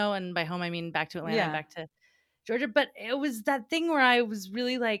this, and by home I mean back to Atlanta, back to Georgia, but it was that thing where I was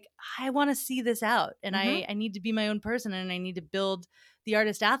really like, I want to see this out, and I need to be my own person, and I need to build the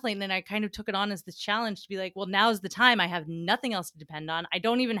Artist Athlete. And then I kind of took it on as this challenge to be like, well, now's the time. I have nothing else to depend on. I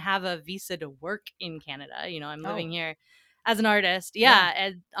don't even have a visa to work in Canada. I'm living here as an artist.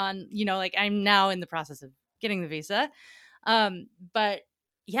 And I'm now in the process of getting the visa.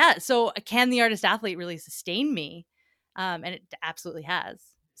 So can the Artist Athlete really sustain me? And it absolutely has.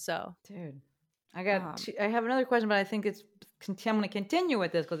 So, dude, I have another question, but I think I'm going to continue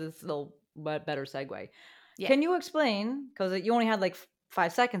with this because it's a little better segue. Yeah. Can you explain, because you only had like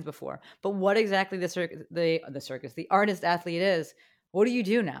 5 seconds before, but what exactly the Artist Athlete is? What do you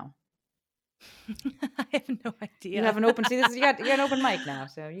do now? I have no idea. You have an open, you got an open mic now,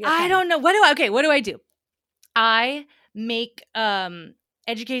 so I don't know. What do I do? I make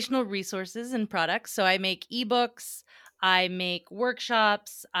educational resources and products. So I make ebooks, I make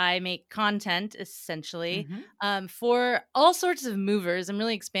workshops, I make content essentially for all sorts of movers. I'm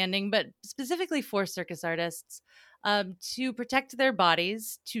really expanding, but specifically for circus artists to protect their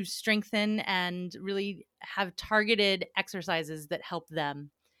bodies, to strengthen and really have targeted exercises that help them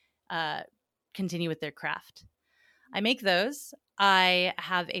continue with their craft. I make those. I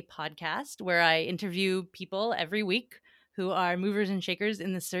have a podcast where I interview people every week who are movers and shakers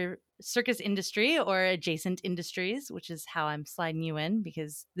in the circus industry or adjacent industries, which is how I'm sliding you in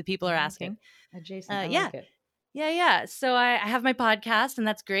because the people are asking. Adjacent, I like it. Yeah. So I have my podcast, and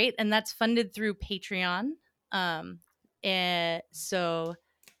that's great, and that's funded through Patreon. So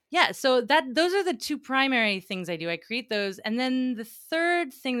those are the 2 primary things I do. I create those, and then the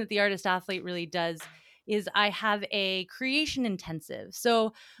third thing that the Artist Athlete really does is I have a creation intensive.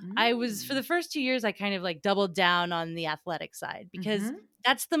 So I was, for the first 2 years, I kind of like doubled down on the athletic side because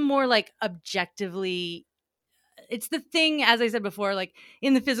that's the more like objectively, it's the thing, as I said before, like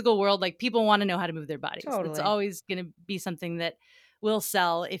in the physical world, like people want to know how to move their bodies. Totally. It's always going to be something that will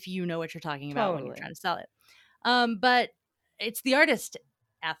sell if you know what you're talking about when you're trying to sell it. But it's the Artist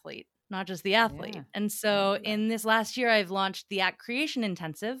Athlete, not just the athlete. Yeah. And so in this last year, I've launched the Act Creation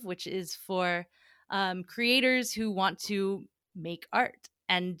Intensive, which is for creators who want to make art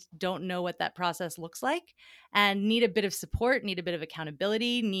and don't know what that process looks like and need a bit of support, need a bit of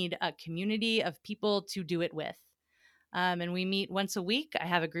accountability, need a community of people to do it with. And we meet once a week. I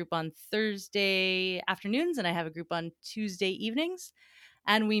have a group on Thursday afternoons and I have a group on Tuesday evenings.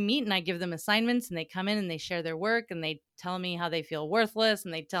 And we meet and I give them assignments and they come in and they share their work and they tell me how they feel worthless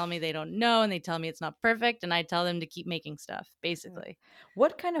and they tell me they don't know and they tell me it's not perfect and I tell them to keep making stuff, basically.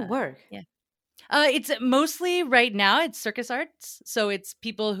 What kind of work? Yeah. It's mostly right now, it's circus arts. So it's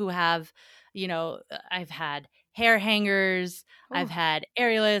people who have, I've had hair hangers, I've had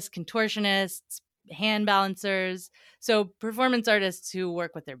aerialists, contortionists, hand balancers. So performance artists who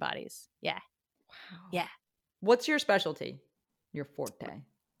work with their bodies. Yeah. Wow. Yeah. What's your specialty? Your forte?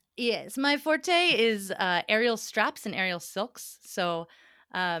 Yes, my forte is aerial straps and aerial silks. So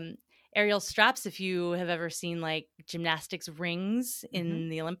aerial straps, if you have ever seen like gymnastics rings in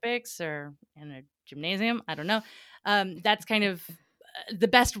the Olympics or in a gymnasium, I don't know. That's kind of the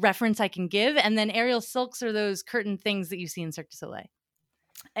best reference I can give. And then aerial silks are those curtain things that you see in Cirque du Soleil.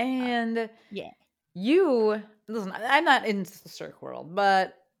 And you, listen, I'm not in the Cirque world,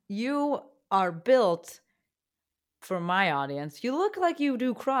 but you are built for my audience, you look like you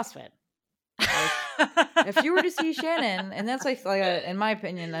do CrossFit. Like, if you were to see Shannon, and that's in my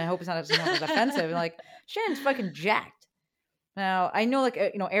opinion, I hope it's not as offensive. Like Shannon's fucking jacked. Now I know,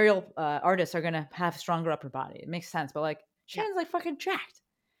 aerial artists are gonna have stronger upper body. It makes sense, but like Shannon's like fucking jacked.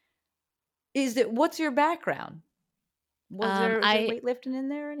 What's your background? Was there weightlifting in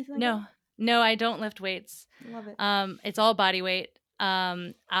there or anything? Like that? No, I don't lift weights. Love it. It's all body weight.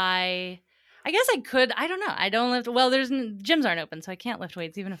 I guess I could. I don't know. I don't lift. Well, gyms aren't open, so I can't lift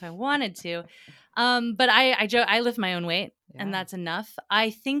weights even if I wanted to. But I lift my own weight, and that's enough. I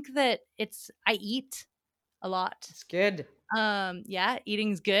think that I eat a lot. It's good.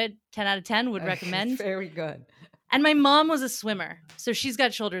 Eating's good. 10 out of 10 would recommend. Very good. And my mom was a swimmer, so she's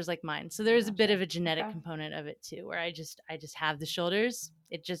got shoulders like mine. So there's a bit of a genetic component of it too, where I just have the shoulders.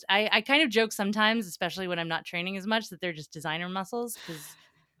 I kind of joke sometimes, especially when I'm not training as much, that they're just designer muscles because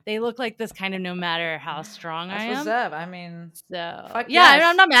they look like this kind of no matter how strong I am. What's up? I mean,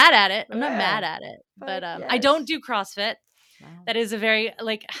 I'm not mad at it. I'm not mad at it, but I don't do CrossFit. No. That is a very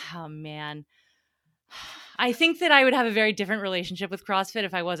oh man. I think that I would have a very different relationship with CrossFit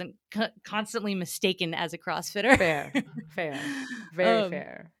if I wasn't constantly mistaken as a CrossFitter. Fair, very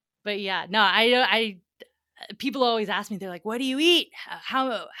fair. But yeah, no, I people always ask me, they're like, "What do you eat?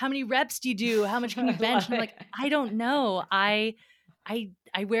 How many reps do you do? How much can you bench?" And I'm like, I don't know. I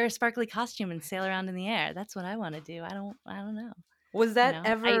wear a sparkly costume and sail around in the air. That's what I want to do. I don't know. Was that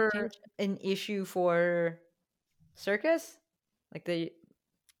ever an issue for circus?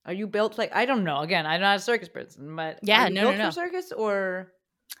 Are you built I don't know. Again, I'm not a circus person, but are you built for circus or?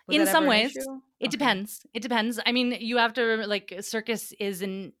 In some ways, it depends. It depends. I mean, you have to circus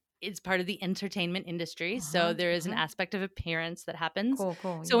is part of the entertainment industry, so there is an aspect of appearance that happens.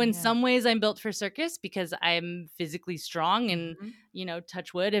 Cool. So in some ways, I'm built for circus because I'm physically strong and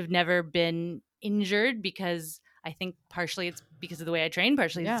touch wood, have never been injured because I think partially it's because of the way I train,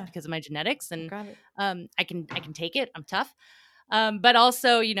 partially it's because of my genetics, and I can take it. I'm tough. But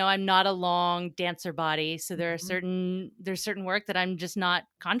also, I'm not a long dancer body, so there's certain work that I'm just not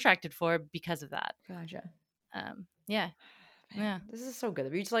contracted for because of that. Gotcha. Yeah. This is so good.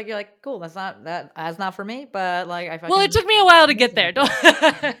 You're like, cool. That's not for me, but it took me a while to get there.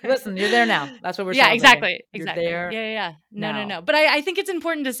 Listen, you're there now. That's what we're saying. Yeah, exactly. You're there. Yeah. No. But I think it's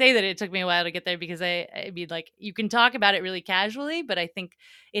important to say that it took me a while to get there because I mean, you can talk about it really casually, but I think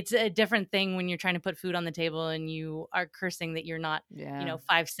it's a different thing when you're trying to put food on the table and you are cursing that you're not,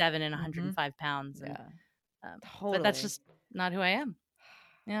 5'7" and 105 pounds. And, totally. But that's just not who I am.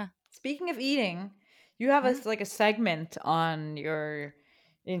 Yeah. Speaking of eating, you have a segment on your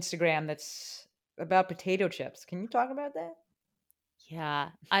Instagram that's about potato chips. Can you talk about that? Yeah,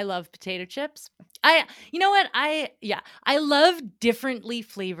 I love potato chips. You know what? I love differently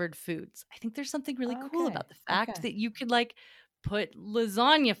flavored foods. I think there's something really cool about the fact that you could put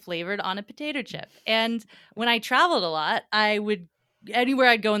lasagna flavored on a potato chip. And when I traveled a lot, anywhere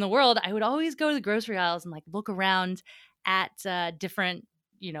I'd go in the world, I would always go to the grocery aisles and look around at different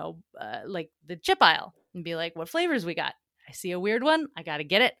the chip aisle and be like, what flavors we got? I see a weird one. I got to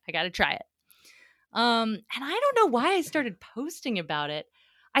get it. I got to try it. And I don't know why I started posting about it.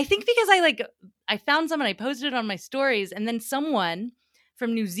 I think because I found some and I posted it on my stories, and then someone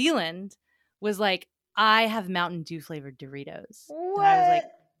from New Zealand was like, I have Mountain Dew flavored Doritos. What? And I was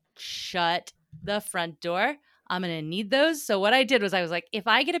like, shut the front door. I'm going to need those. So what I did was I was like, if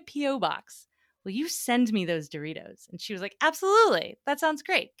I get a P.O. box, will you send me those Doritos? And she was like, absolutely. That sounds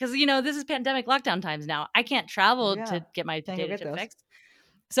great. Because, this is pandemic lockdown times now. I can't travel to get my potato chip fixed.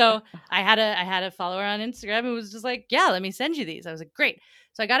 So I had a follower on Instagram who was just like, yeah, let me send you these. I was like, great.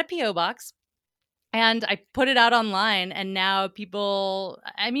 So I got a P.O. box and I put it out online. And now people,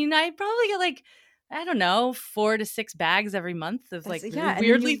 I probably get 4 to 6 bags every month of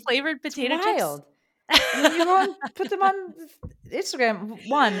weirdly flavored potato chips. And then you go and put them on Instagram.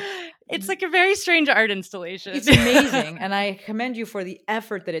 It's like a very strange art installation. It's amazing, and I commend you for the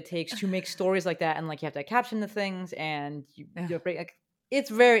effort that it takes to make stories like that. And you have to caption the things, and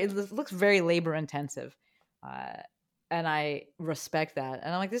it looks very labor intensive, and I respect that.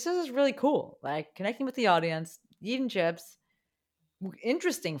 And I'm like, this is really cool. Connecting with the audience, eating chips,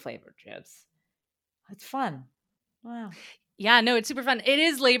 interesting flavored chips. It's fun. Wow. Yeah, no, it's super fun. It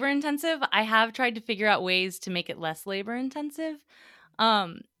is labor intensive. I have tried to figure out ways to make it less labor intensive,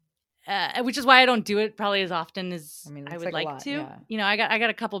 which is why I don't do it probably as often as I would like to. Yeah. I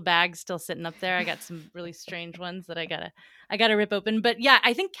got a couple bags still sitting up there. I got some really strange ones that I gotta rip open. But yeah,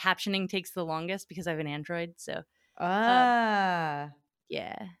 I think captioning takes the longest because I have an Android. So yeah.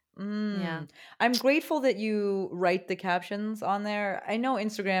 Yeah. I'm grateful that you write the captions on there. I know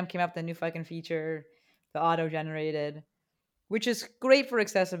Instagram came up with a new fucking feature the auto-generated, which is great for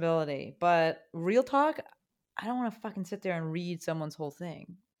accessibility. But real talk, I don't want to fucking sit there and read someone's whole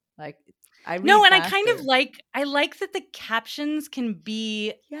thing. Like, I read No, and faster. I kind of like that the captions can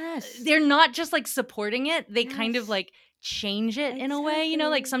be, Yes. they're not just like supporting it. They kind of Yes. like change it in a way, you know,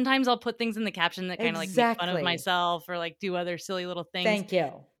 like Exactly. sometimes I'll put things in the caption that kind of like make fun of Exactly. myself or like do other silly little things. Thank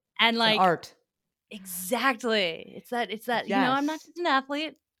you. And It's like, an art. exactly. It's that, you know, I'm not Yes. just an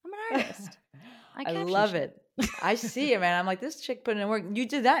athlete. I'm an artist. I caption love shit. it. I see it, man. I'm like, this chick put in work. You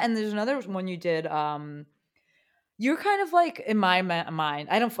did that, and there's another one you did. You're kind of like, in my mind,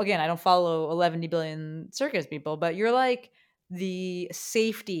 I don't follow 11 billion circus people, but you're like the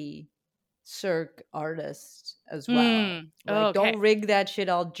safety circ artist as well. Like, okay. don't rig that shit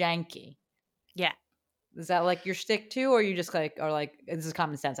all janky. Yeah. Is that like your stick too, or you just like are like, this is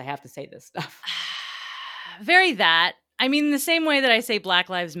common sense, I have to say this stuff? Very that. I mean, the same way that I say Black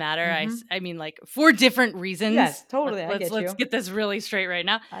Lives Matter, Mhm. I mean, like for different reasons. Yes, totally. I Let's get you. get this really straight right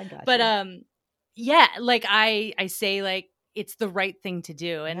now. I got But you. yeah, like I say like it's the right thing to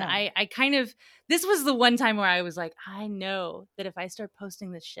do, and Yeah. I kind of, this was the one time where I was like, I know that if I start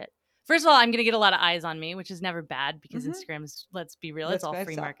posting this shit, first of all, I'm gonna get a lot of eyes on me, which is never bad because Mhm. Instagram is, let's be real, Let's it's all face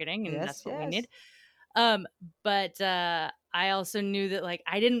free it. marketing, and Yes, that's what we yes. need. But I also knew that like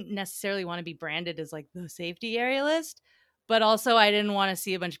I didn't necessarily want to be branded as like the safety aerialist, but also I didn't want to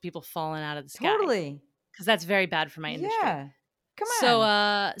see a bunch of people falling out of the sky. Totally. Because that's very bad for my industry. Yeah. Come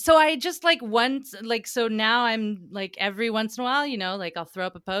on. So I just like once, like, so now I'm like every once in a while, you know, like I'll throw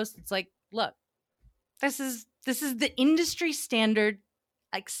up a post. It's like, look, this is the industry standard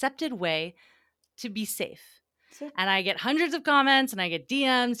accepted way to be safe. And I get hundreds of comments and I get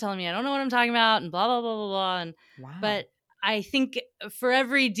DMs telling me I don't know what I'm talking about and blah, blah, blah, blah, blah. And, Wow. but I think for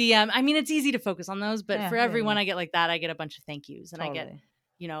every DM, I mean, it's easy to focus on those, but Yeah, for yeah, every one yeah. I get like that, I get a bunch of thank yous and I get, Totally.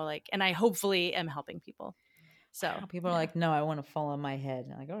 you know, like, and I hopefully am helping people. So People are like, no, I want to fall on my head.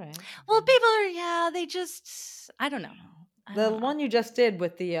 I'm like, all right. well, people are, yeah, they just, I don't know. The one you just did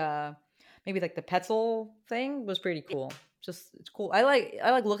with the maybe like the Petzl thing was pretty cool. Just, it's cool. I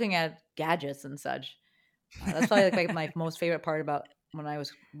like looking at gadgets and such. That's probably like my most favorite part about when I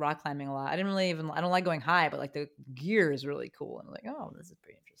was rock climbing a lot. I don't like going high, but like the gear is really cool. And I'm like, oh, this is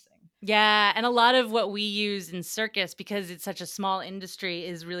pretty interesting. Yeah, and a lot of what we use in circus, because it's such a small industry,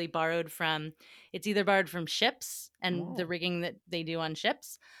 is really borrowed from, it's either borrowed from ships and the rigging that they do on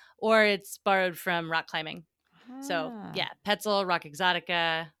ships, or it's borrowed from rock climbing. So yeah, Petzl, Rock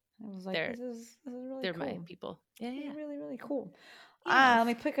Exotica, I was like, they're, this is really they're cool. my people. Yeah. Really, really cool. Yes. Let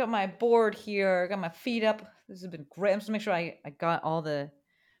me pick up my board here. I got my feet up. This has been great. I'm just make sure I got all the.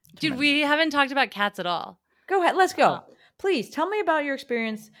 Dude, we haven't talked about cats at all. Go ahead. Let's go. Please tell me about your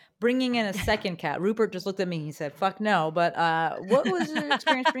experience bringing in a second cat. Rupert just looked at me. He said, "Fuck no." But what was your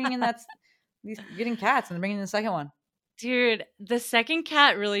experience bringing in getting cats and bringing in the second one? Dude, the second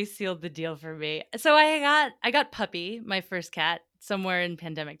cat really sealed the deal for me. So I got Puppy, my first cat, somewhere in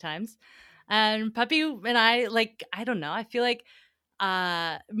pandemic times. And Puppy and I, like, I don't know, I feel like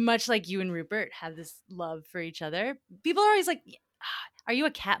much like you and Rupert have this love for each other. People are always like, are you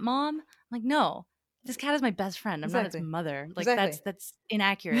a cat mom? I'm like, no. This cat is my best friend. I'm not its mother. Like that's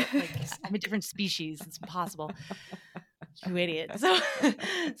inaccurate. Like I'm a different species. It's impossible. You idiot. So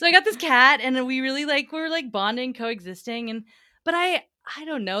I got this cat and we really we're like bonding, coexisting, but I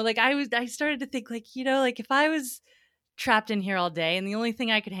don't know. Like I started to think like, you know, like if I was trapped in here all day and the only thing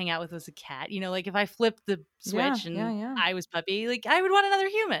I could hang out with was a cat, you know, like if I flipped the switch and I was Puppy, like I would want another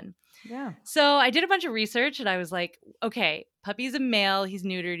human. Yeah. So I did a bunch of research and I was like, okay, Puppy's a male, he's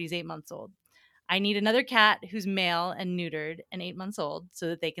neutered, he's 8 months old. I need another cat who's male and neutered and 8 months old so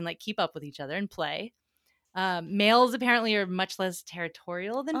that they can like keep up with each other and play. Males apparently are much less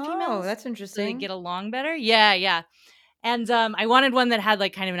territorial than females. Oh, that's interesting. So they get along better. Yeah. And I wanted one that had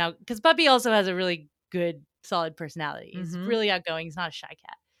like kind of an because Puppy also has a really good, solid personality. He's really outgoing. He's not a shy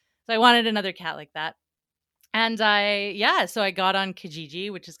cat. So I wanted another cat like that. And so I got on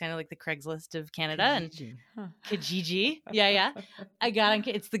Kijiji, which is kind of like the Craigslist of Canada. Kijiji. And Kijiji. Yeah. I got on,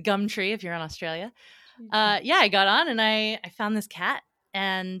 it's the Gumtree if you're in Australia. I got on and I found this cat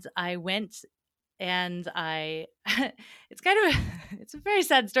and I went and it's a very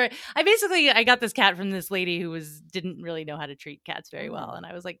sad story. I got this cat from this lady who didn't really know how to treat cats very well. And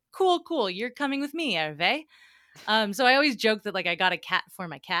I was like, cool. You're coming with me, Hervé. So I always joke that like I got a cat for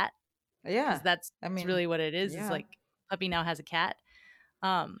my cat. Yeah. That's really what it is. Yeah. It's like Puppy now has a cat.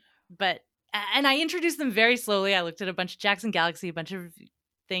 And I introduced them very slowly. I looked at a bunch of Jackson Galaxy, a bunch of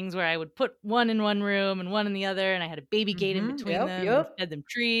things where I would put one in one room and one in the other. And I had a baby gate in between them. And fed them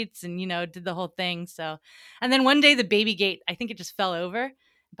treats and, you know, did the whole thing. So, and then one day the baby gate, I think it just fell over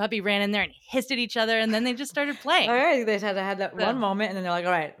Puppy ran in there and hissed at each other, and then they just started playing. All right, they had that So- one moment, and then they're like,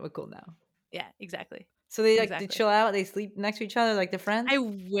 "All right, we're cool now." Yeah, exactly. So they Exactly. they chill out. They sleep next to each other like they're friends. I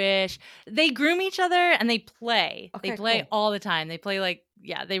wish they groom each other and they play. Okay, They play cool. all the time. They play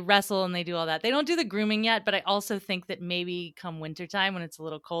they wrestle and they do all that. They don't do the grooming yet, but I also think that maybe come wintertime when it's a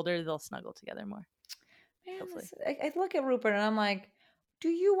little colder, they'll snuggle together more. Man, hopefully. I look at Rupert and I'm like, do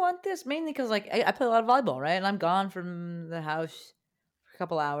you want this? Mainly because like I play a lot of volleyball, right? And I'm gone from the house for a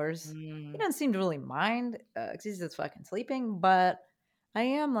couple hours. He doesn't seem to really mind because he's just fucking sleeping. But I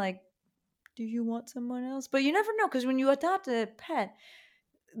am like, do you want someone else? But you never know because when you adopt a pet,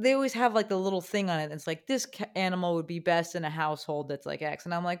 they always have like the little thing on it. It's like this animal would be best in a household that's like X.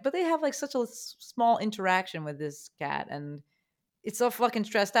 And I'm like, but they have like such a small interaction with this cat and it's so fucking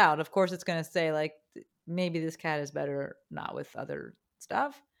stressed out. Of course, it's going to say like, maybe this cat is better not with other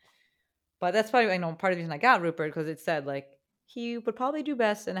stuff. But that's probably, part of the reason I got Rupert because it said like, he would probably do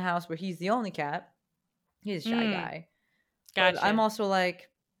best in a house where he's the only cat. He's a shy guy. Gotcha. But I'm also like,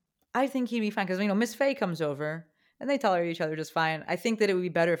 I think he'd be fine because Miss Faye comes over and they tolerate each other just fine. I think that it would be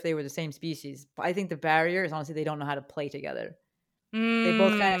better if they were the same species. But I think the barrier is honestly they don't know how to play together. They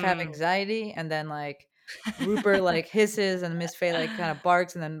both kind of have anxiety, and then like Rupert like hisses and Miss Faye like kind of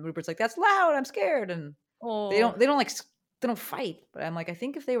barks, and then Rupert's like, "That's loud. I'm scared." And they don't fight. But I'm like, I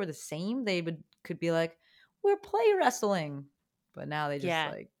think if they were the same, they could be like, "We're play wrestling." But now they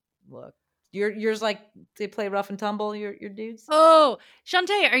just like look. Yours like they play rough and tumble. Your dudes. Oh,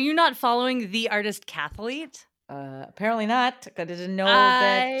 Shantae, are you not following The Artist Cathlete? Apparently not. I didn't know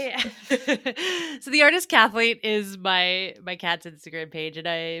that. So The Artist Cathlete is my cat's Instagram page, and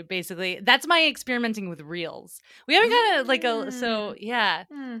I that's my experimenting with reels. We haven't got yeah.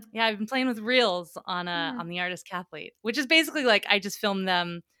 I've been playing with reels on The Artist Cathlete, which is basically like I just film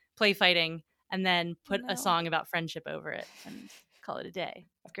them play fighting and then put a song about friendship over it and call it a day.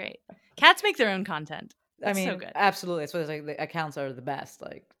 It's great. Cats make their own content. It's so good. Absolutely. That's what it's like. The accounts are the best.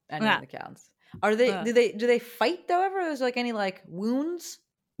 Like any of the accounts. Are they? Do they fight though? Ever? Is like any like wounds?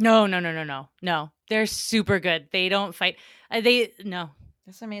 No. They're super good. They don't fight.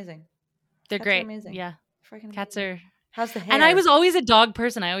 That's amazing. They're Cats are great. amazing. Yeah, Freaking cats amazing. are. How's the hair? And I was always a dog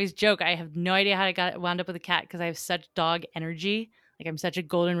person. I always joke. I have no idea how I wound up with a cat because I have such dog energy. Like I'm such a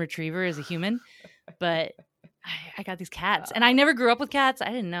golden retriever as a human, but I got these cats, and I never grew up with cats. I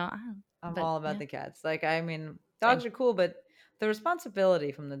didn't know. I'm all about the cats. Like dogs are cool, but the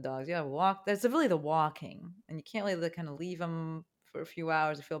responsibility from the dogs, you gotta walk. That's really the walking, and you can't really kind of leave them for a few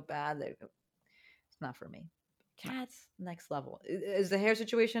hours. I feel bad. It's not for me. Cats, next level. Is the hair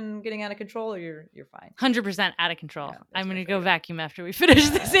situation getting out of control, or you're fine? 100% out of control. Yeah, I'm gonna go vacuum after we finish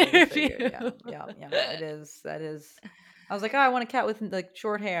this interview. Yeah. It is. That is. I was like, I want a cat with like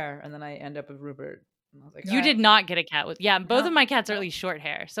short hair, and then I end up with Rupert. And I was like, You did not get a cat with both of my cats are at No. least short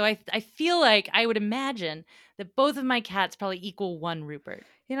hair. So I feel like I would imagine that both of my cats probably equal one Rupert.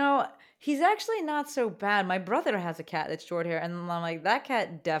 He's actually not so bad. My brother has a cat that's short hair, and I'm like, that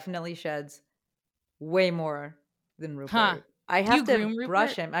cat definitely sheds way more than Rupert. Huh. I Do you have to groom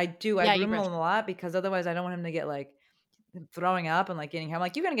brush Rupert? him. I do. Yeah, I you groom brush him a lot because otherwise I don't want him to get like throwing up and like getting hair. I'm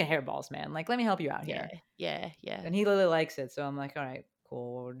like, you're gonna get hairballs, man. Like, let me help you out here. Yeah. And he literally likes it, so I'm like, all right,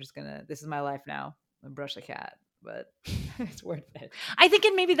 cool. Well, we're just gonna. This is my life now. I'm gonna brush the cat, but it's worth it. I think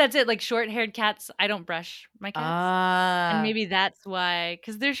maybe that's it. Like short-haired cats, I don't brush my cats. And maybe that's why,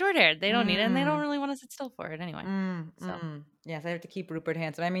 because they're short-haired. They don't need it, and they don't really want to sit still for it anyway. Yes, I have to keep Rupert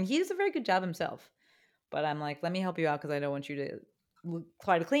handsome. I mean, he does a very good job himself. But I'm like, let me help you out because I don't want you to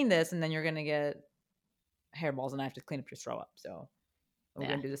try to clean this, and then you're going to get hairballs, and I have to clean up your throw up. So we're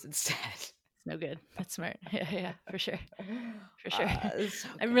going to do this instead. It's no good. That's smart. Yeah, for sure. For sure. So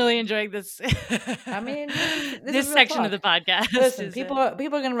I'm really enjoying this. I mean, this section of the podcast. Listen, people are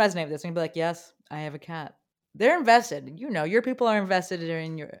going to resonate with this and be like, yes, I have a cat. They're invested. Your people are invested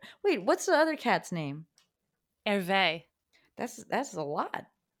in your. Wait, what's the other cat's name? Hervé. That's a lot.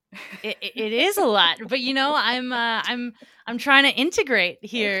 It is a lot, but I'm trying to integrate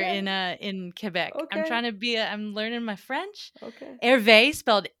here in Quebec. Okay. I'm trying to I'm learning my French. Okay. Hervé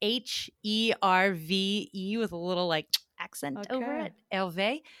spelled Herve with a little like accent over it.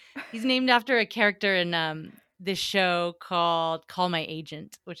 Hervé. He's named after a character in this show called Call My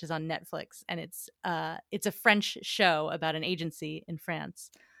Agent, which is on Netflix, and it's a French show about an agency in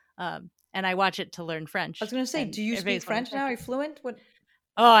France. And I watch it to learn French. I was going to say, do you speak Hervé's one of French the now? Are you fluent? What?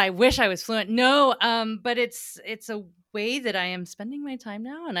 Oh, I wish I was fluent. No, but it's a way that I am spending my time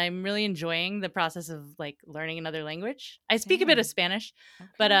now, and I'm really enjoying the process of like learning another language. I speak a bit of Spanish,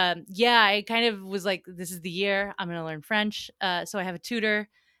 but I kind of was like, this is the year I'm going to learn French. So I have a tutor,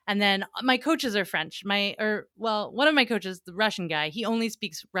 And then my coaches are French. One of my coaches, the Russian guy, he only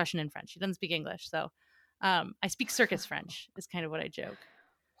speaks Russian and French. He doesn't speak English. So I speak circus French is kind of what I joke.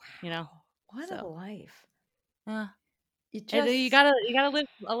 What a life. You gotta live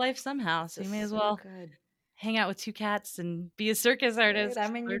a life somehow. So you may as well hang out with two cats and be a circus artist. I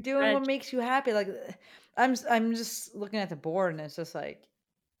mean, you're doing what makes you happy. Like, I'm just looking at the board, and it's just like,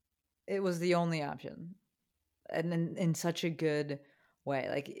 it was the only option, and in such a good way.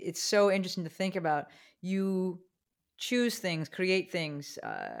 Like, it's so interesting to think about. You choose things, create things,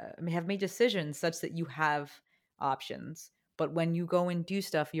 have made decisions such that you have options. But when you go and do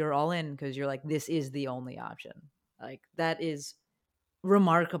stuff, you're all in because you're like, this is the only option. Like, that is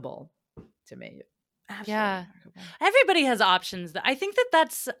remarkable to me. Absolutely remarkable. Everybody has options. I think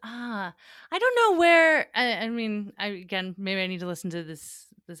that's I don't know where. I mean, again, maybe I need to listen to this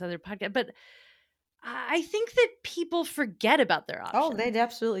other podcast, but I think that people forget about their options. Oh, they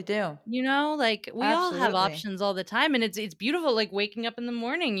absolutely do. Like we all have options all the time, and it's beautiful. Like waking up in the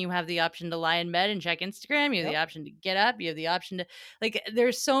morning, you have the option to lie in bed and check Instagram. You have the option to get up. You have the option to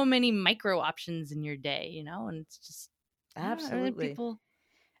there's so many micro options in your day, and it's just absolutely people.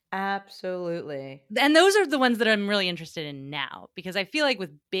 Absolutely. And those are the ones that I'm really interested in now, because I feel like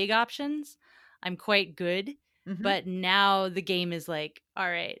with big options, I'm quite good. Mm-hmm. But now the game is like, all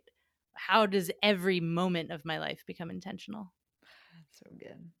right, how does every moment of my life become intentional? So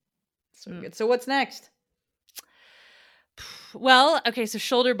good. So good. So what's next? Well, okay, so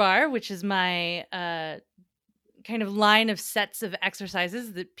shoulder bar, which is my kind of line of sets of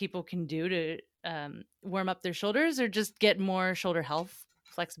exercises that people can do to warm up their shoulders or just get more shoulder health,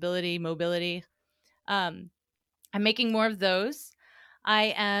 flexibility, mobility. I'm making more of those.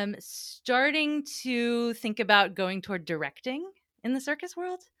 I am starting to think about going toward directing in the circus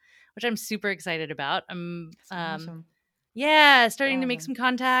world, which I'm super excited about. I'm awesome. Starting to make some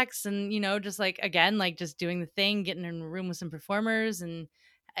contacts and, just just doing the thing, getting in a room with some performers and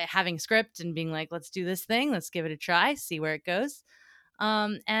having a script and being like, let's do this thing. Let's give it a try, see where it goes.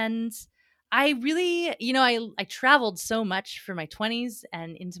 And I really, I traveled so much for my 20s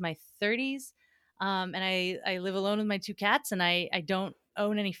and into my 30s. And I live alone with my two cats and I don't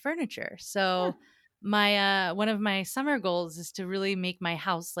own any furniture. So my one of my summer goals is to really make my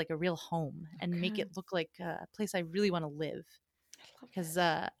house like a real home and make it look like a place I really want to live. Because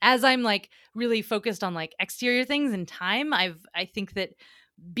as I'm like really focused on like exterior things and time, I think that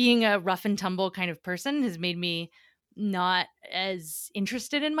being a rough and tumble kind of person has made me not as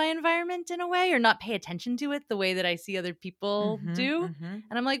interested in my environment in a way, or not pay attention to it the way that I see other people do. And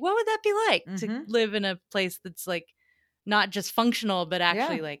I'm like, what would that be like to live in a place that's like not just functional, but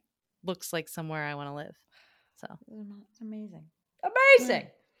actually like looks like somewhere I want to live. So it's amazing. Amazing.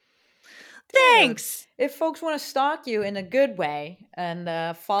 Thanks. If folks want to stalk you in a good way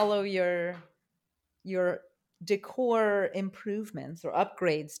and follow your decor improvements or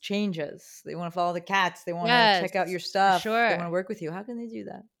upgrades, changes, they want to follow the cats, they want to check out your stuff, they want to work with you, how can they do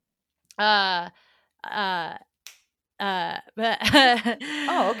that? Okay,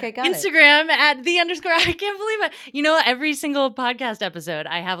 got Instagram at _. I can't believe it. Every single podcast episode,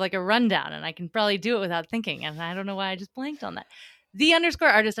 I have like a rundown, and I can probably do it without thinking. And I don't know why I just blanked on that.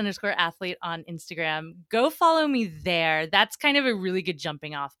 _artist_athlete on Instagram. Go follow me there. That's kind of a really good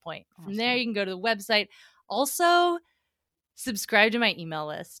jumping off point. Awesome. From there, you can go to the website. Also, subscribe to my email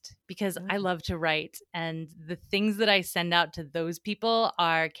list because I love to write, and the things that I send out to those people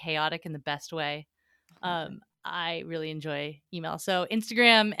are chaotic in the best way. I really enjoy email. So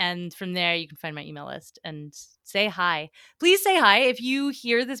Instagram, and from there you can find my email list and say hi. Please say hi if you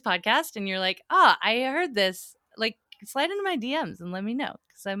hear this podcast and you're like, I heard this. Like, slide into my DMs and let me know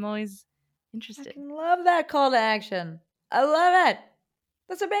because I'm always interested. I love that call to action. I love it.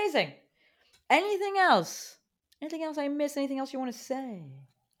 That's amazing. Anything else? Anything else I missed? Anything else you want to say?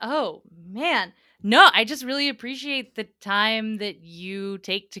 Oh, man. No, I just really appreciate the time that you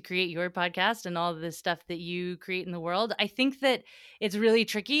take to create your podcast and all the stuff that you create in the world. I think that it's really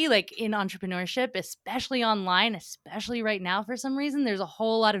tricky, like in entrepreneurship, especially online, especially right now for some reason. There's a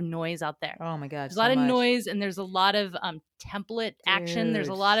whole lot of noise out there. Oh my God. There's a lot of noise, and there's a lot of template action. There's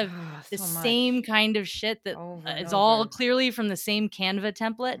a lot of the same kind of shit that is all clearly from the same Canva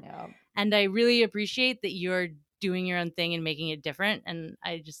template. Yeah. And I really appreciate that you're doing your own thing and making it different. And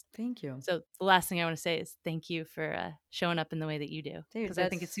I just thank you. So the last thing I want to say is thank you for showing up in the way that you do, because I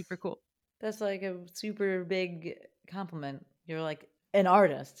think it's super cool. That's like a super big compliment. You're like an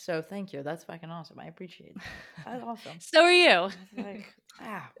artist, so thank you. That's fucking awesome. I appreciate it. That's awesome. So are you. Like,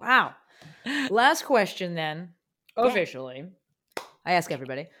 wow. Last question then. Officially, I ask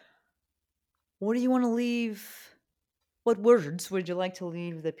everybody, what do you want to leave what words would you like to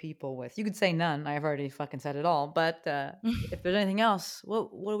leave the people with? You could say none. I've already fucking said it all. But if there's anything else,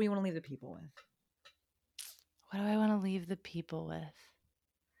 what do we want to leave the people with? What do I want to leave the people with?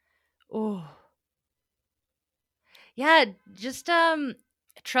 Oh. Yeah, just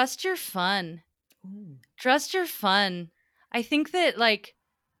trust your fun. Ooh. Trust your fun. I think that like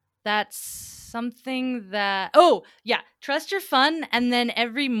that's something that trust your fun, and then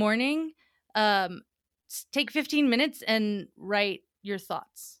every morning take 15 minutes and write your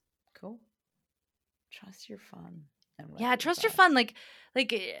thoughts. Cool. Trust your fun. Yeah, trust your fun. Like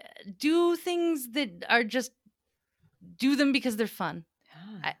do things that are just do them because they're fun.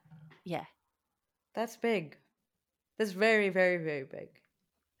 Yeah. That's big. That's very, very, very big.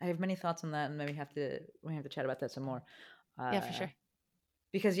 I have many thoughts on that, and then we have to chat about that some more. Yeah, for sure.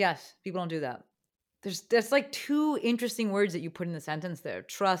 Because yes, people don't do that. There's like two interesting words that you put in the sentence there: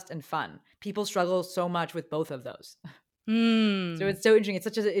 trust and fun. People struggle so much with both of those. So it's so interesting.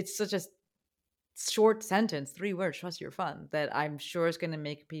 It's such a short sentence, 3 words: trust your fun, that I'm sure is going to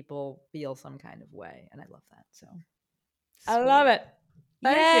make people feel some kind of way, and I love that. So I love it.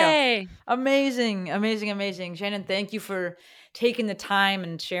 Thank you. Amazing, amazing, amazing. Shannon, thank you for taking the time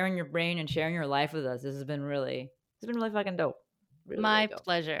and sharing your brain and sharing your life with us. This has been really fucking dope. Really, My really dope.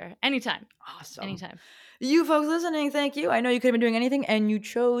 Pleasure. Anytime. Awesome. Anytime. You folks listening, thank you. I know you could have been doing anything, and you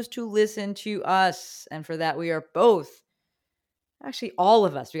chose to listen to us. And for that, we are both, actually all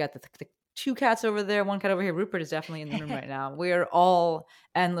of us. We got the 2 cats over there, 1 cat over here. Rupert is definitely in the room right now. We are all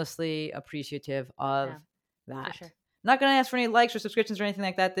endlessly appreciative of that. For sure. Not going to ask for any likes or subscriptions or anything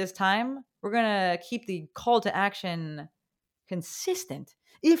like that this time. We're going to keep the call to action consistent.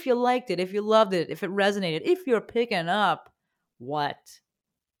 If you liked it, if you loved it, if it resonated, if you're picking up what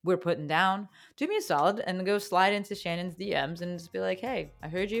we're putting down, do me a solid and go slide into Shannon's DMs and just be like, hey, I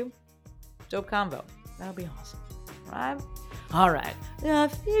heard you. Dope convo. That'll be awesome. Right? All right.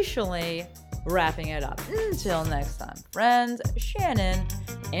 Officially wrapping it up. Until next time, friends, Shannon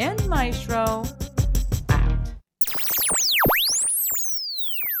and Maestro